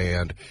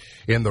broadband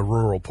in the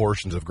rural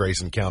portions of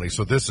Grayson County.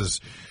 So this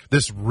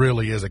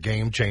really is a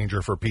game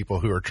changer for people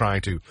who are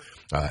trying to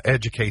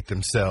educate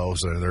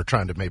themselves, and they're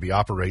trying to maybe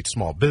operate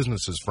small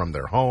businesses from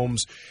their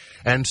homes.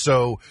 And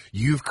so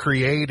you've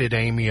created,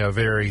 Amy, a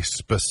very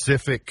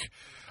specific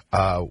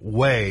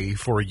way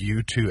for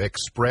you to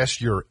express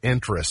your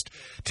interest.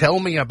 Tell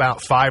me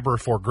about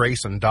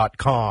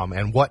fiberforgrayson.com,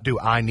 and what do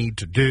I need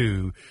to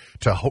do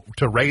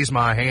to raise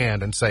my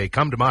hand and say,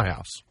 come to my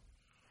house?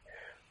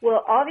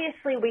 Well,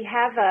 obviously we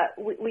have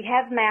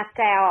mapped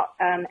out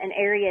an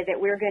area that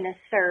we're going to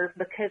serve,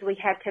 because we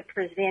had to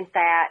present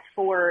that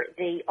for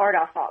the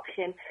RDOF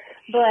auction.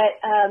 But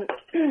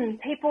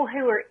people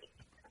who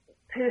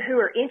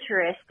are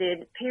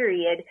interested,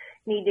 period,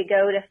 need to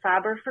go to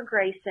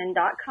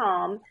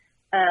fiberforgrayson.com,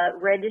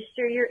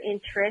 register your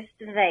interest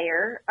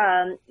there.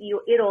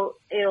 It'll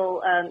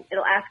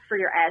ask for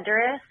your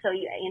address, so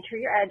you enter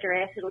your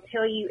address. It'll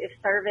tell you if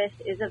service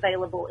is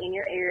available in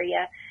your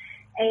area.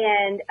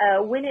 And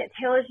when it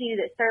tells you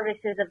that service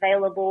is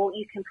available,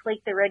 you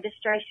complete the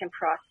registration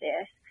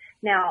process.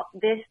 Now,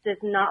 this does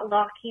not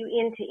lock you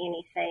into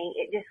anything.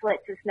 It just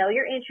lets us know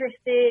you're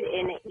interested,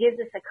 and it gives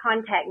us a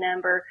contact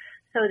number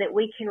so that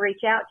we can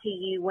reach out to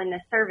you when the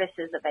service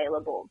is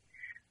available.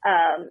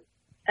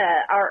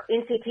 Our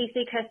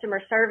NCTC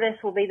customer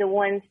service will be the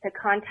ones to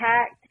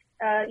contact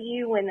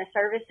you when the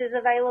service is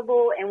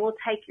available, and we'll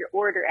take your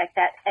order at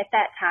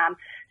that time.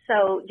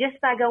 So just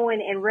by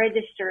going and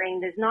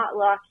registering does not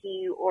lock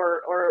you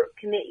or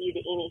commit you to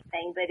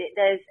anything, but it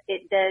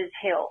does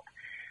help.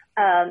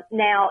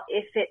 Now,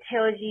 if it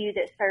tells you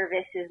that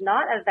service is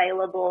not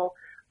available,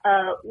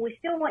 we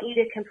still want you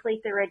to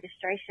complete the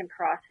registration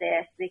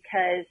process,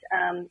 because,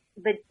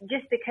 but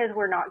just because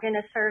we're not going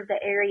to serve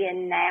the area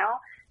now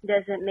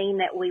doesn't mean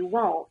that we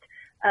won't.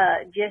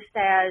 Just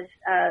as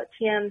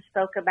Kim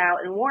spoke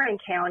about in Warren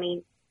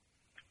County,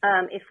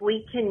 if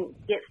we can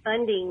get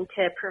funding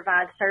to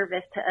provide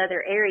service to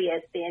other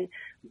areas, then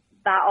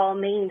by all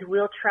means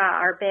we'll try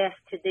our best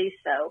to do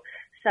so.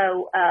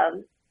 So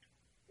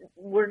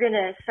we're going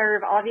to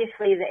serve,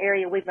 obviously, the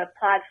area we've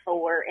applied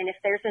for, and if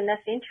there's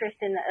enough interest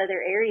in the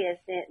other areas,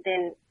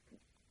 then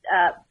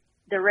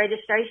the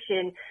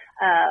registration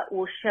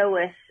will show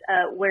us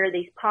where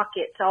these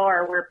pockets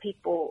are, where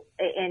people,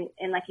 and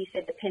like you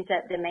said, the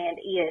pent-up demand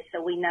is,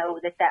 so we know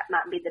that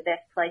might be the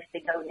best place to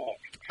go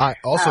next. I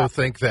also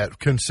think that,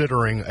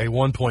 considering a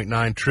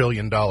 $1.9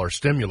 trillion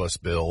stimulus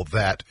bill,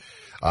 that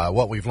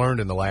what we've learned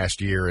in the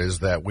last year is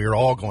that we're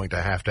all going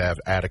to have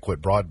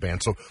adequate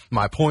broadband. So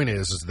my point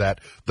is that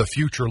the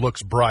future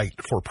looks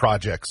bright for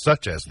projects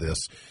such as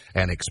this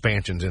and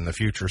expansions in the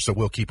future, so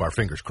we'll keep our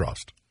fingers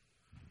crossed.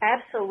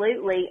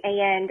 Absolutely.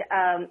 And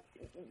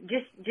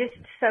just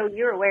so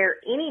you're aware,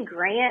 any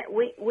grant,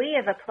 we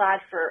have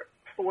applied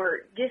for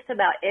just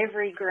about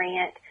every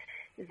grant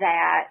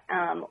that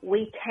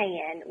we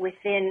can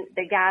within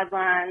the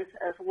guidelines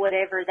of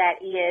whatever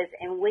that is.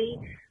 And we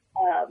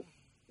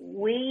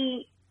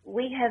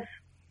have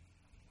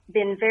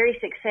been very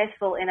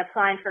successful in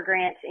applying for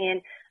grants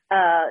in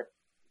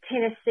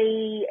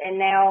Tennessee, and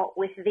now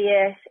with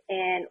this,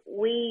 and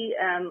we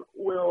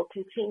will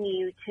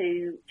continue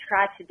to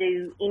try to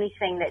do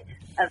anything that's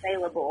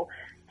available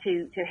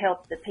to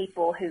help the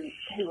people who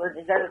are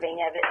deserving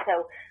of it.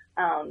 So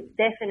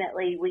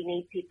definitely we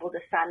need people to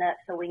sign up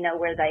so we know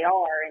where they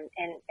are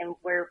and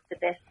where the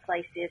best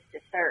place is to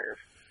serve.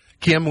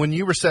 Kim, when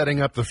you were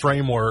setting up the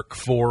framework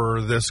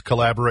for this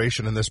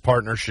collaboration and this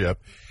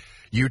partnership,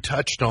 you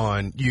touched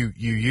on, you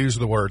used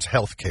the words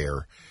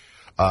healthcare.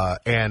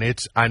 And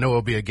I know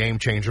it'll be a game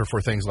changer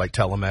for things like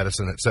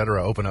telemedicine, et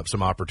cetera, open up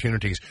some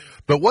opportunities.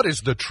 But what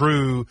is the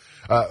true,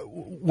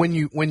 when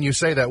you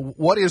say that,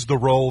 what is the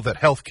role that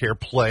healthcare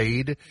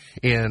played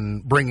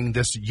in bringing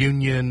this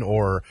union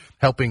or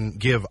helping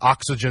give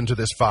oxygen to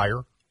this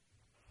fire?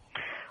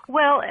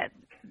 Well,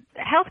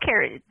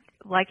 healthcare,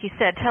 like you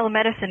said,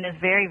 telemedicine is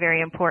very, very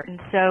important.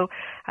 So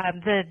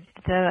the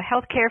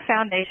Healthcare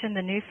Foundation,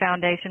 the new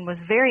foundation, was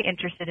very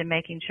interested in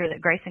making sure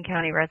that Grayson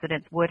County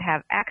residents would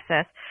have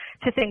access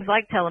to things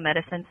like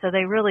telemedicine. So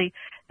they really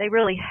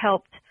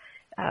helped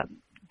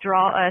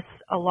draw us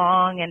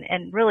along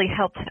and really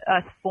helped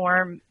us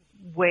form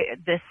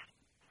this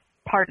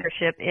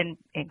partnership in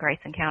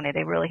Grayson County.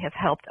 They really have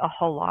helped a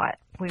whole lot.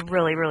 We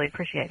really, really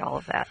appreciate all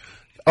of that.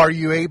 Are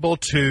you able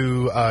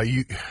to,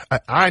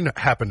 I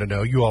happen to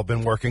know you all have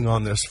been working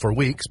on this for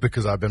weeks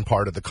because I've been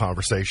part of the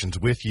conversations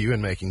with you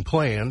and making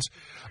plans,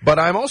 but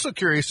I'm also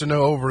curious to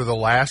know over the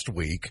last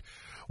week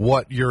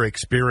what your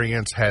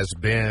experience has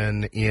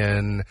been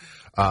in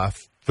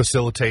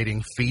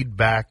facilitating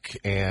feedback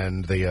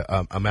and the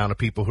amount of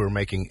people who are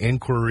making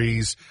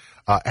inquiries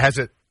Has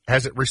it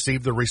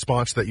received the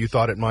response that you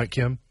thought it might,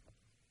 Kim?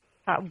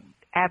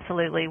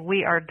 Absolutely.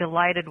 We are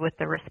delighted with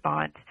the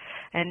response.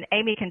 And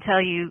Amy can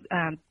tell you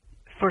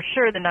for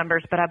sure the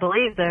numbers, but I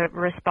believe the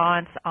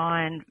response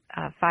on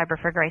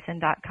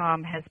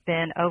fiberforgrayson.com has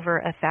been over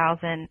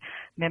 1,000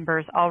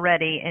 members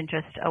already in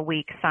just a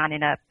week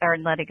signing up or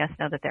letting us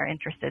know that they're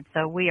interested.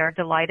 So we are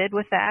delighted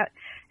with that,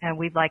 and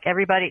we'd like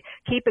everybody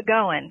keep it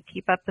going,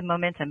 keep up the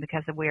momentum,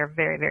 because we are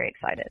very, very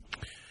excited.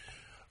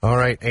 All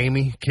right,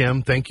 Amy,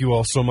 Kim, thank you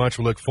all so much.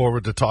 We look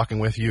forward to talking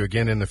with you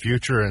again in the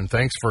future, and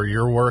thanks for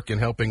your work in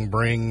helping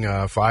bring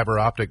fiber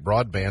optic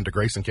broadband to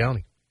Grayson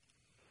County.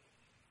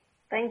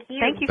 Thank you.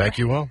 Thank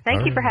you all.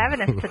 Thank you for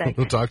having us today.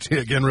 We'll talk to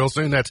you again real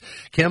soon. That's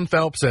Kim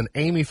Phelps and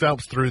Amy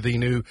Phelps through the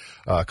new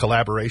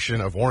collaboration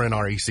of Warren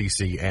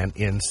RECC and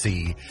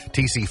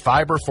NCTC.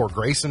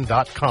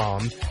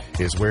 Fiberforgrayson.com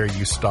is where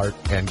you start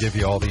and give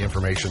you all the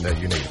information that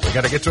you need. We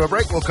got to get to a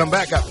break. We'll come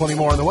back. Got plenty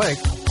more on the way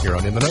here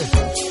on In the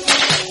Know.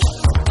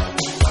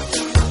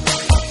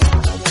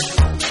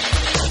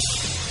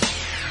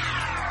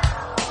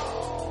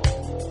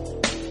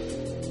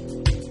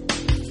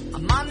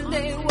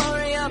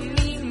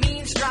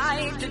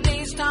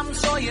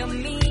 Sawyer,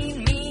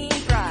 mean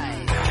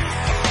pride.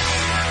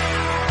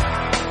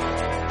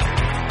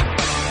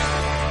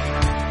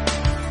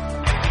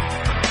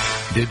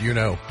 Did you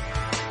know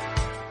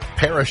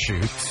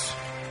parachutes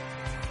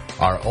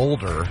are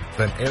older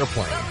than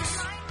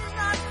airplanes?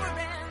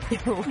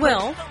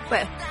 Well,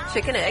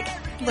 chicken egg.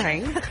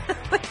 Right.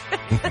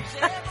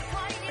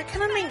 That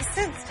kind of makes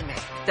sense to me.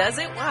 Does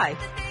it? Why?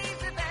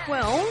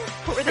 Well,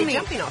 what were they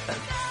jumping off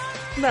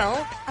of?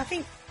 Well, I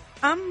think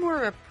I'm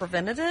more of a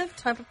preventative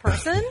type of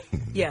person.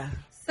 Yeah.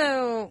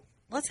 So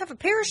let's have a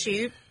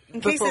parachute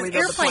in case this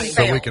airplane fails.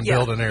 So we can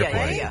build an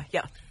airplane.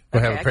 Yeah.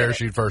 We'll have a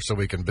parachute first so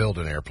we can build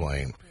an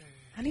airplane.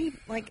 I need,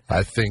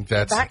 I think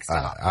that's.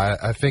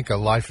 I think a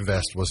life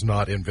vest was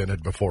not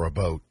invented before a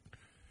boat.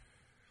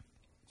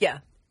 Yeah.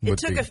 It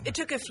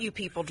took a few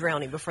people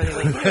drowning before they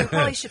went, we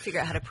probably should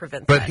figure out how to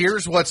prevent that. But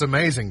here's what's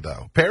amazing,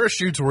 though.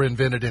 Parachutes were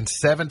invented in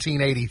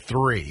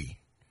 1783.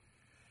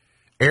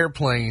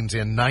 Airplanes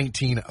in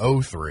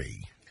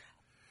 1903.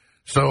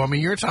 So, I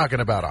mean, you're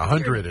talking about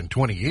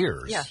 120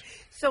 years. Yeah.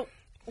 So,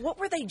 what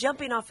were they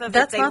jumping off of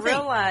That's that they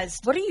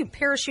realized? What are you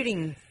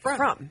parachuting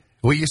from?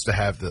 We used to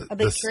have a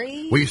big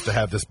tree? We used to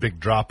have this big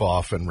drop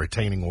off and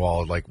retaining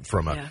wall, like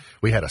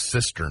we had a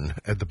cistern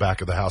at the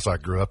back of the house I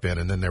grew up in,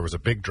 and then there was a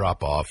big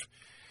drop off.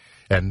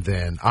 And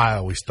then I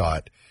always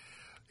thought,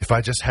 if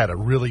I just had a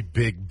really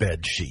big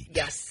bed sheet.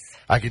 Yes.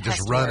 I could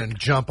just run and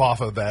jump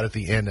off of that at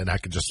the end, and I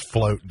could just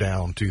float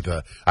down to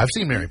the. I've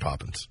seen Mary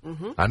Poppins.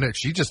 Mm-hmm. I know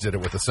she just did it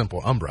with a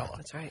simple umbrella.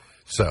 That's right.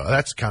 So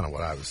that's kind of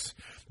what I was.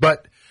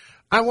 But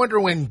I wonder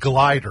when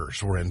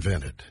gliders were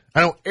invented.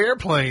 I know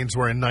airplanes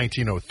were in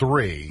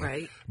 1903.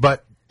 Right.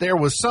 But there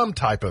was some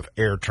type of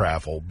air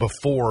travel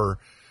before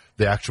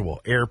the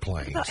actual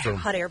airplane. So,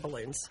 hot air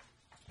balloons.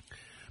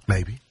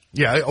 Maybe.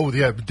 Yeah,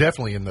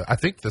 definitely I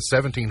think the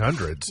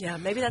 1700s. Yeah,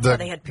 maybe that's why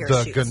they had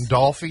parachutes. The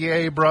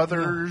Gondolfier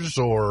brothers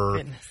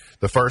or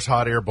the first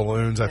hot air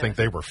balloons, I think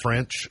they were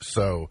French,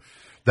 so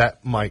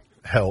that might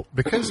help.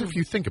 Because if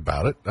you think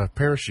about it, a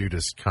parachute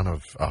is kind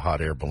of a hot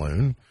air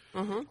balloon.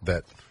 Mm-hmm.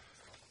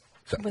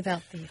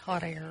 Without the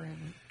hot air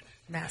and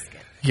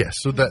basket. Yes,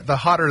 so the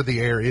hotter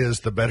the air is,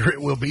 the better it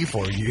will be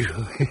for you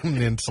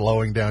in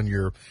slowing down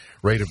your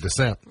rate of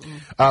descent.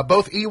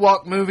 Both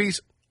Ewok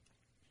movies,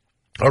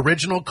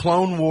 original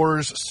Clone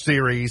Wars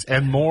series,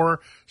 and more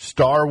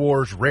Star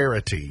Wars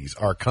rarities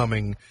are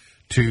coming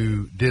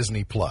to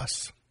Disney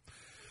Plus.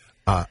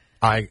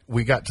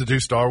 We got to do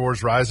Star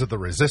Wars Rise of the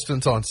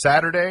Resistance on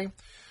Saturday,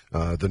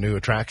 the new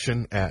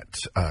attraction at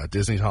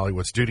Disney's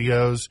Hollywood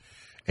Studios,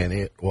 and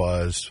it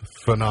was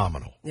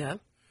phenomenal. Yeah.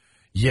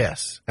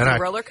 Yes, and a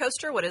roller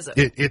coaster. What is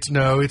it?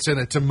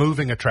 It's a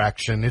moving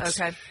attraction.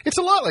 It's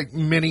a lot like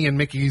Minnie and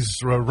Mickey's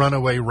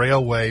Runaway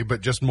Railway,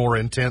 but just more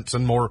intense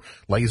and more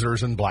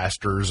lasers and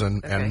blasters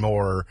and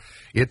more.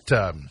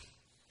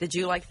 Did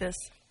you like this?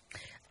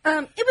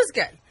 It was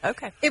good.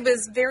 Okay, it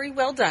was very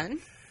well done.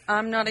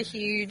 I'm not a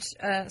huge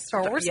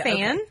Star Wars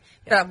fan,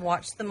 but I've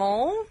watched them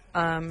all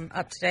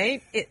up to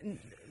date.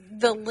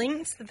 The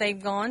lengths that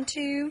they've gone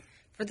to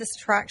for this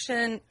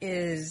attraction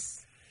is.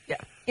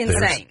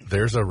 Insane.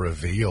 There's a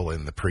reveal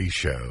in the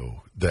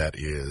pre-show that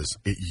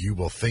you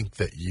will think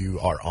that you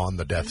are on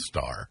the Death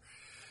Star.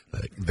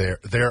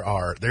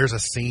 There's a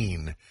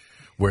scene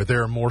where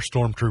there are more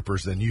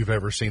stormtroopers than you've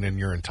ever seen in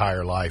your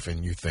entire life,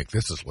 and you think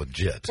this is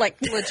legit.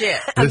 Like legit.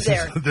 I'm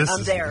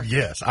there.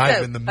 Yes,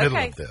 I'm in the middle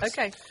of this.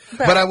 Okay.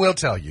 But I will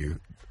tell you.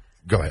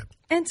 Go ahead.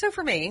 And so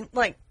for me,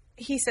 like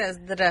he says,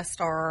 the Death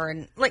Star,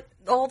 and like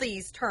all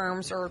these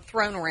terms are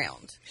thrown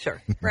around.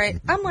 Sure. Right?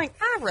 I'm like,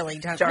 I really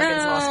don't know.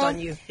 Jargon's lost on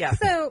you. Yeah.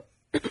 So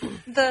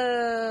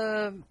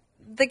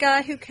the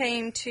guy who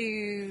came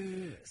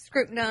to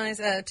scrutinize,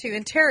 to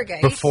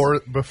interrogate.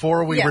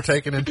 Before we were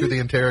taken into the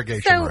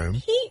interrogation room.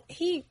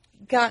 He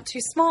got to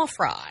small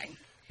fry.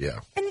 Yeah.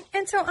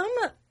 And so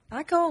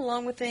I go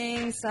along with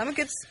things. I'm a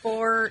good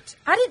sport.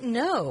 I didn't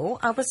know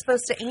I was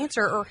supposed to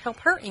answer or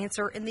help her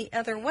answer in the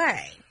other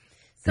way.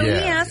 So he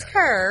asked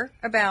her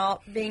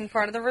about being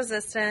part of the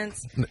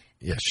resistance.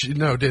 Yeah,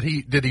 did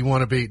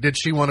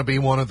she want to be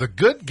one of the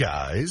good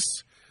guys?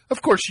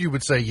 Of course you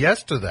would say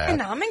yes to that.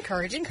 And I'm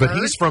encouraging her. But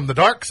he's from the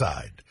dark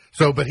side.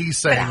 So, but he's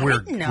saying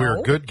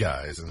we're good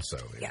guys, and so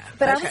yeah.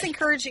 But I was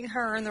encouraging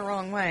her in the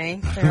wrong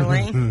way,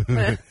 clearly.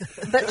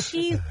 But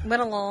she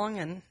went along,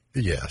 and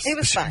yes, it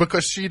was fun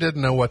because she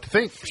didn't know what to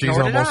think. She's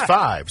almost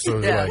 5, so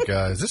like,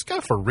 is this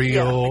guy for real?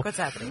 Yeah, like, what's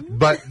happening?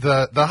 But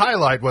the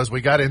highlight was we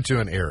got into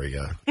an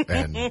area,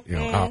 and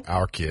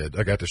our kid.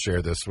 I got to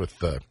share this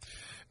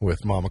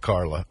with Mama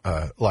Carla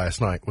last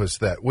night. Was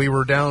that we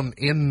were down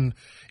in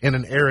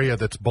an area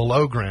that's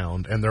below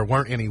ground, and there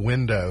weren't any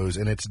windows,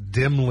 and it's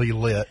dimly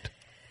lit.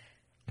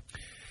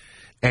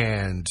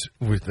 And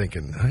we're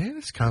thinking, hey,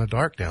 it's kind of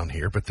dark down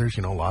here, but there's,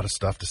 a lot of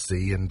stuff to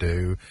see and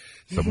do.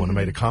 Someone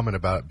made a comment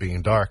about it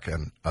being dark,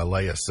 and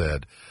Alea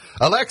said,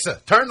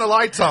 Alexa, turn the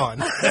lights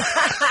on.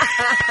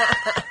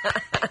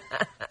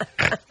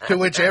 To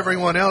which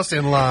everyone else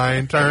in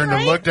line turned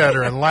and looked at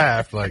her and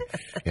laughed like,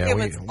 it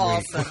was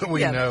awesome.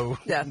 We know.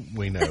 Yeah.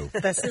 We know.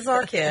 This is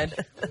our kid.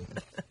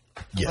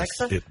 Yes,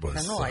 Alexa, it was.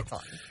 turn the lights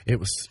on. It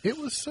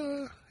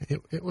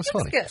was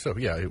funny. Good. So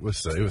yeah, it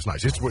was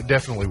nice. It's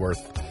definitely worth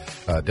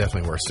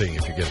seeing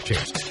if you get a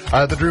chance.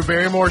 The Drew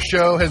Barrymore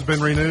show has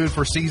been renewed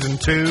for season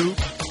 2.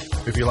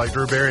 If you like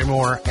Drew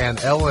Barrymore,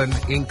 and Ellen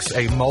inks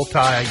a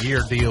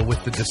multi-year deal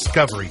with the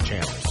Discovery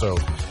Channel. So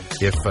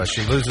if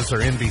she loses her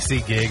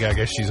NBC gig, I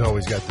guess she's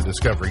always got the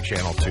Discovery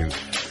Channel to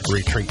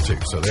retreat to.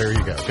 So there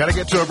you go. Got to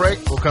get to a break.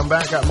 We'll come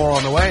back. Got more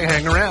on the way.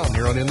 Hang around.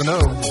 You're on In the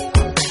Know.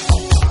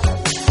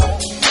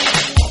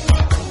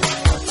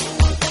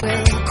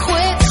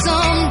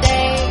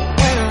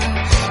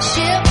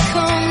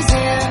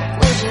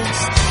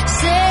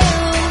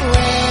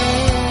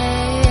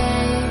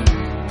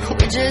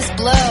 Just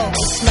blow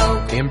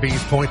smoke.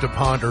 MB's point of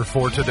ponder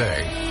for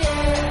today.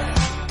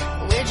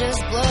 We're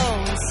just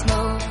blowing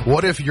smoke.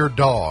 What if your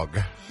dog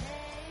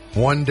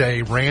one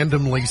day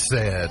randomly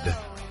said,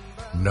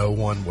 "No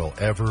one will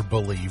ever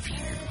believe you,"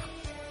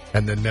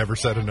 and then never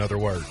said another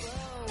word?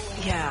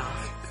 Yeah,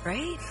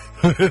 right?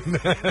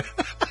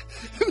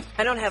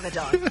 I don't have a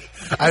dog.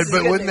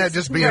 But wouldn't that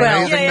just be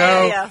amazing?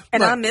 Yeah.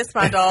 And I miss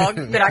my dog,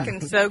 but I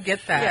can so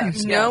get that.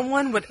 Yeah. No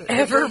one would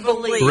ever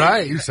believe.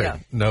 Right, you say,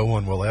 no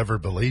one will ever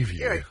believe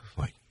you. Right.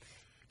 Like,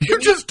 you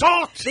just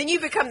talked. Then you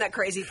become that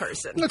crazy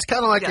person. It's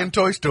kind of like in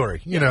Toy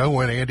Story,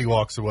 when Andy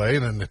walks away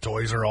and then the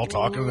toys are all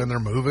talking and they're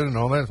moving and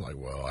all that. It's like,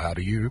 well, how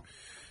do you,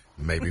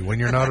 maybe when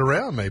you're not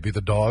around, maybe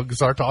the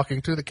dogs are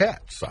talking to the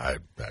cats.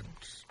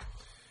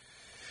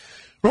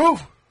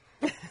 Roof.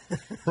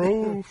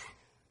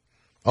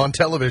 On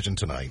television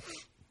tonight,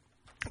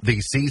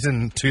 the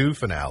season 2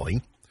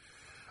 finale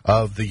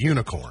of The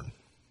Unicorn.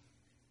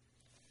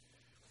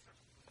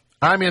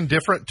 I'm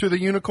indifferent to The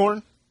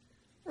Unicorn.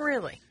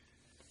 Really?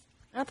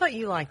 I thought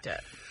you liked it.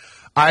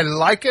 I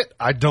like it.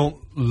 I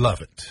don't love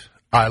it.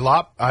 I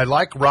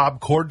like Rob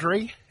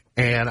Corddry,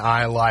 and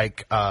I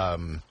like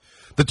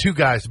the two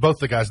guys, both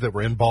the guys that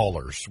were in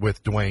Ballers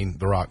with Dwayne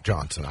 "The Rock"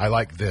 Johnson. I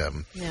like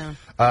them. Yeah.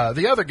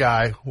 The other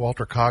guy,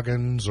 Walter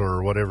Coggins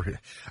or whatever,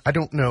 I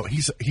don't know.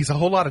 He's a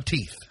whole lot of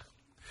teeth.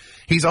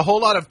 He's a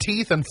whole lot of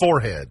teeth and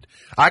forehead.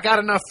 I got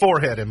enough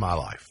forehead in my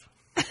life.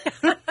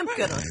 I'm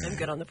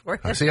good on the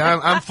forehead. See,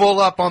 I'm full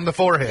up on the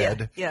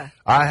forehead. Yeah.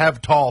 I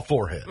have tall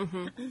forehead.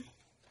 Mm-hmm.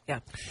 Yeah.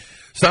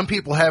 Some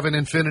people have an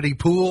infinity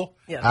pool.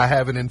 Yeah. I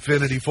have an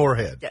infinity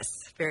forehead. Yes,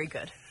 very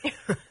good.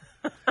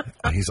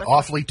 He's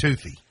awfully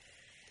toothy.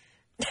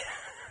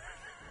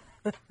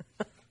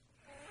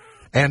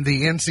 And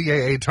the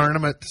NCAA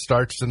tournament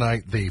starts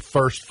tonight, the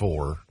first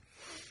 4.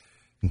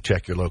 And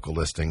check your local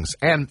listings.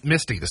 And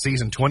Misty, the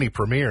season 20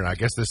 premiere, and I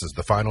guess this is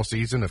the final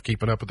season of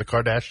Keeping Up with the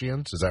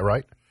Kardashians. Is that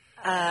right?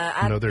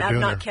 I've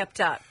not kept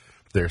up.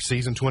 Their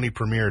season 20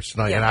 premieres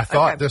tonight, and I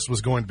thought this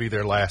was going to be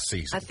their last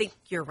season. I think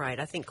you're right.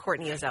 I think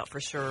Courtney is out for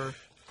sure.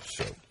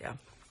 So, yeah,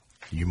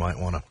 you might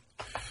want to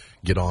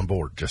get on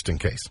board just in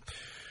case.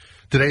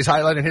 Today's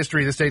highlight in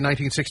history, this day,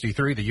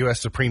 1963, the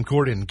U.S. Supreme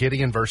Court in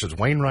Gideon versus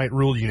Wainwright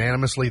ruled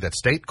unanimously that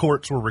state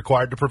courts were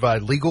required to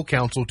provide legal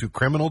counsel to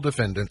criminal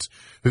defendants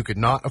who could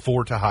not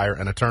afford to hire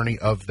an attorney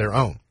of their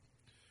own.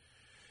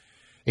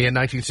 In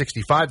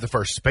 1965, the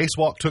first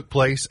spacewalk took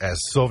place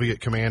as Soviet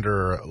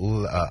commander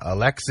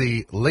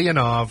Alexei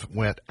Leonov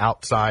went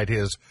outside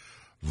his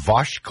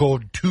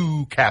Voskhod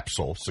 2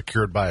 capsule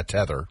secured by a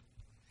tether.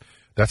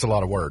 That's a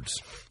lot of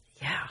words.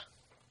 Yeah.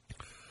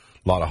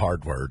 A lot of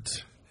hard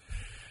words.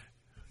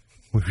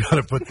 We've got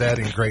to put that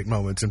in great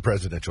moments in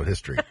presidential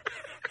history.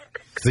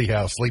 See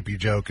how Sleepy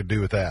Joe could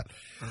do with that.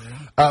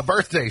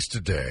 Birthdays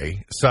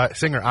today.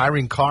 Singer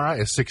Irene Cara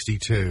is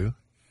 62.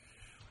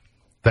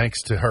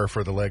 Thanks to her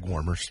for the leg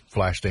warmers.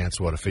 Flashdance,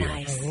 what a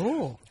feeling. Nice.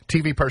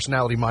 TV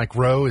personality Mike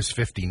Rowe is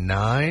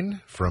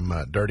 59 from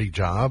Dirty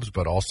Jobs,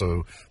 but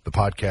also the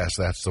podcast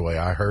That's the Way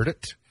I Heard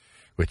It,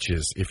 which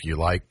is, if you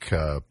like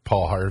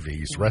Paul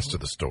Harvey's rest of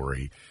the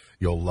story,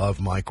 You'll love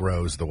Mike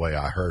Rose, The Way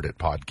I Heard It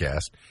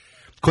podcast.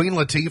 Queen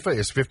Latifah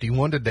is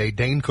 51 today.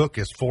 Dane Cook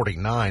is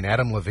 49.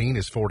 Adam Levine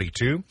is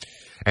 42.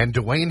 And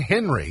Dwayne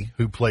Henry,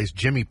 who plays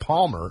Jimmy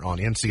Palmer on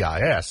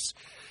NCIS,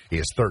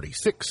 is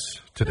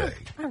 36 today.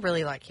 I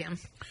really like him.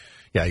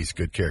 Yeah, he's a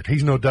good character.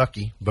 He's no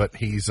Ducky, but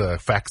he's a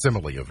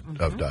facsimile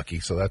of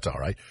Ducky, so that's all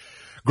right.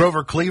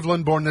 Grover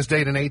Cleveland, born this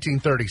date in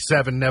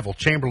 1837. Neville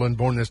Chamberlain,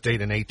 born this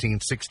date in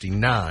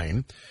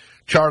 1869.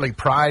 Charlie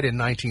Pride in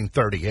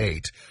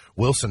 1938.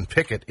 Wilson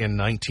Pickett in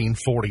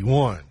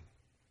 1941.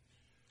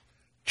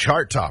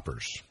 Chart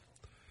toppers.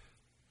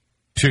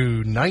 To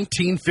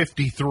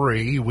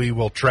 1953, we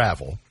will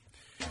travel.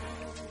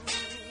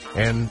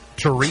 And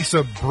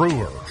Teresa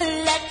Brewer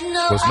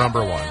was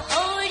number one.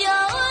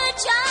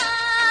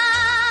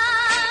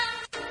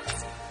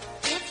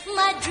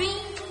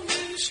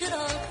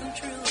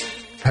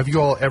 Have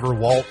you all ever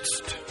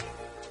waltzed?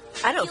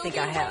 I don't think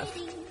I have.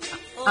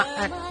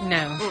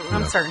 No,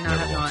 I'm certain I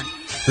have not.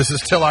 This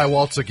is Till I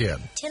Waltz Again.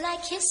 Till I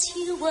kiss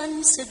you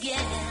once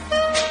again.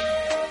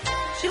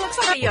 She looks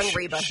like a young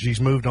Reba.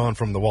 She's moved on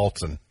from the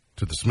waltzing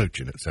to the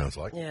smooching, it sounds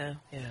like. Yeah.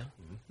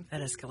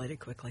 That escalated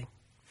quickly.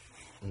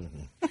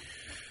 Mm-hmm.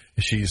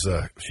 She's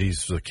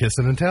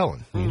kissing and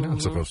telling. You're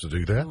not supposed to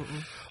do that.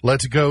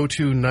 Let's go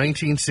to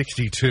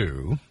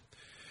 1962.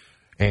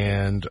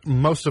 And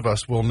most of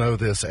us will know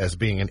this as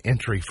being an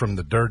entry from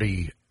the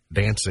Dirty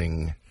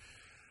Dancing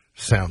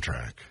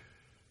soundtrack.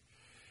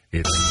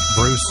 It's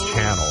Bruce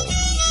Channel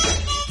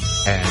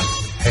and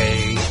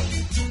Hey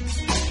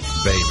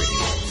Baby.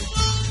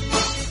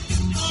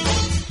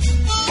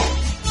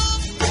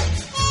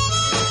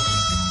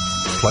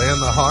 Playing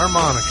the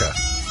harmonica.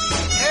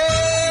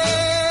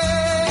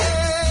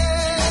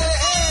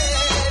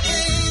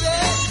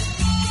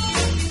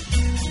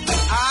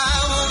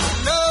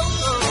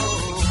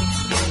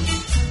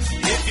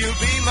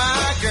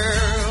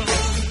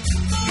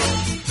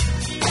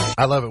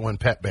 I love it when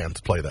pep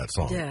bands play that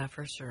song. Yeah,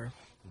 for sure.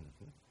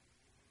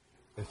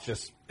 It's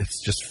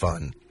just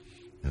fun.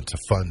 It's a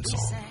fun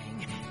song.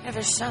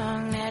 Every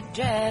song that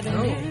Daddy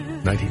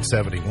knew.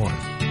 1971.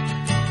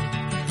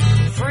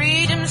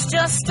 Freedom's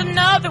just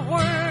another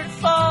word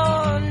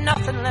for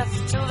nothing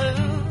left to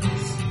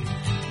lose.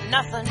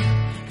 Nothing.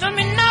 Don't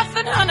mean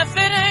nothing, honey, if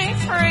it ain't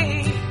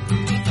free.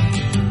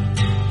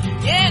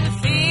 Yeah, the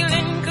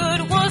feeling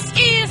good was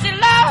easy,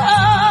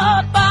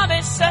 Lord.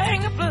 Bobby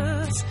sang the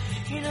blues.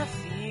 You know,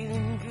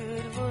 feeling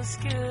good was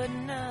good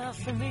enough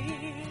for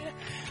me.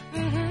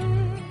 Mm-hmm.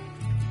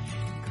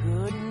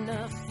 Good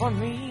enough for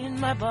me and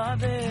my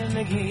Bobby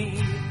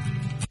McGee.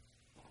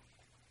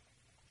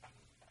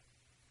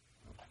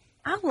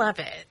 I love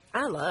it.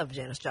 I love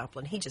Janis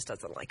Joplin. He just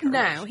doesn't like her.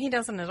 No, he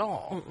doesn't at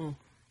all.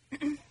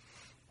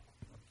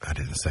 I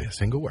didn't say a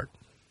single word.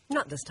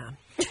 Not this time.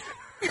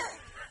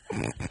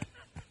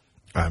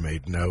 I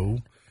made no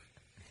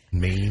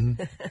mean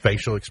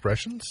facial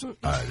expressions.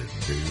 I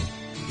didn't do.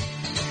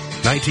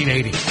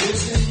 1980.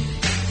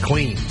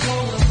 Clean.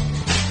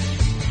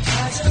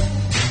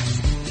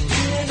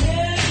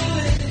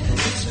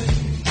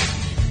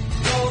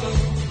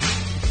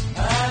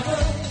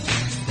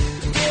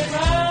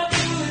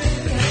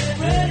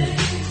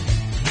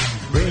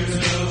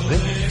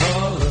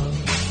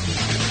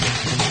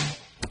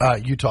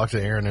 You talked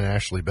to Aaron and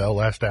Ashley Bell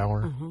last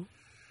hour.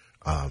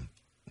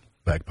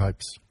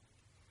 Bagpipes.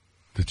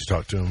 Did you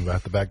talk to them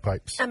about the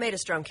bagpipes? I made a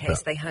strong case. No.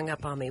 They hung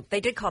up on me. They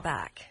did call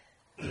back.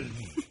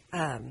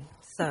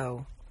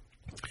 So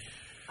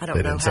I don't know.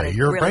 They didn't say,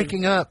 you're really,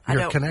 breaking up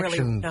your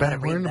connection. Really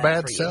we're in a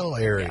bad cell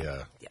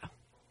area. Yeah.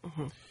 I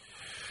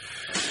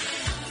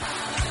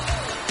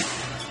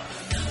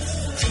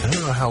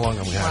don't know how long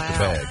I'm going to have to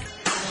beg.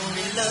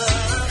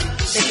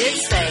 They did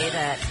say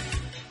that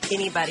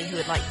anybody who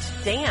would like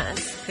to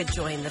dance could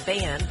join the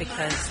band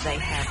because they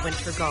have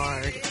Winter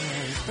Guard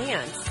and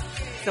dance.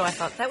 So I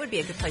thought that would be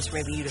a good place for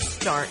maybe you to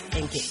start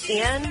and get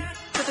in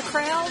to the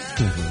crowd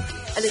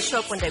and then show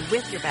up one day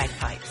with your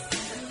bagpipes.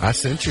 I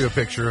sent you a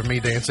picture of me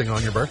dancing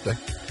on your birthday.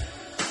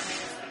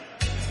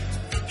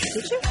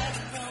 Did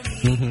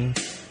you?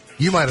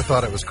 You might have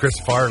thought it was Chris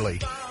Farley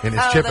in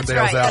his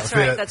Chippendales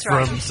outfit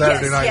from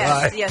Saturday Night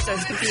Live. Yes, I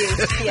was confused.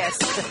 Yes.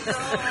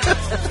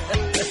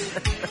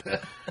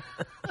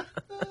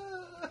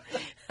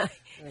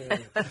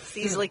 I was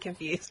easily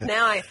confused.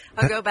 Now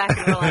I'll go back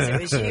and realize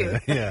it was you.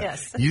 Yeah.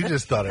 Yes. You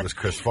just thought it was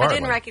Chris Farley. I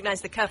didn't recognize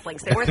the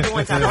cufflinks. They weren't the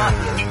ones I bought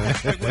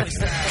you.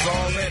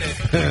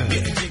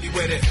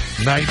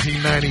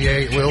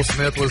 1998, Will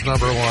Smith was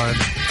number one.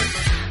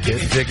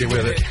 Getting jiggy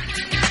with it.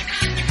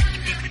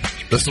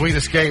 The Sweet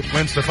Escape,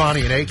 Gwen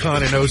Stefani and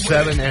Akon in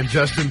 07, and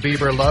Justin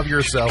Bieber, Love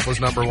Yourself was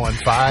number one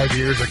 5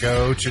 years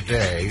ago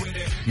today.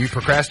 You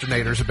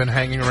procrastinators have been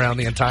hanging around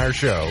the entire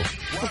show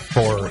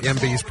for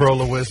MB's Pearl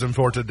of Wisdom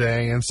for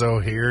today, and so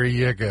here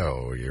you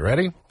go. You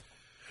ready?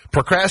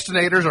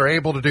 Procrastinators are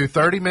able to do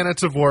 30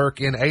 minutes of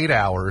work in 8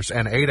 hours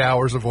and 8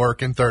 hours of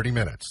work in 30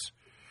 minutes.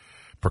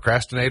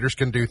 Procrastinators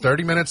can do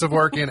 30 minutes of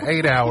work in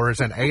 8 hours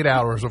and 8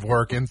 hours of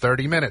work in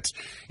 30 minutes.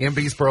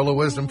 MB's Pearl of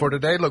Wisdom for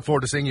today. Look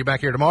forward to seeing you back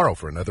here tomorrow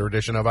for another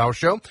edition of our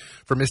show.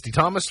 For Misty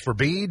Thomas, for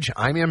Beej,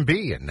 I'm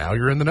MB, and now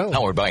you're in the know.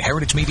 Powered by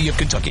Heritage Media of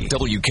Kentucky,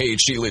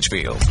 WKHG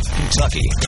Litchfield, Kentucky.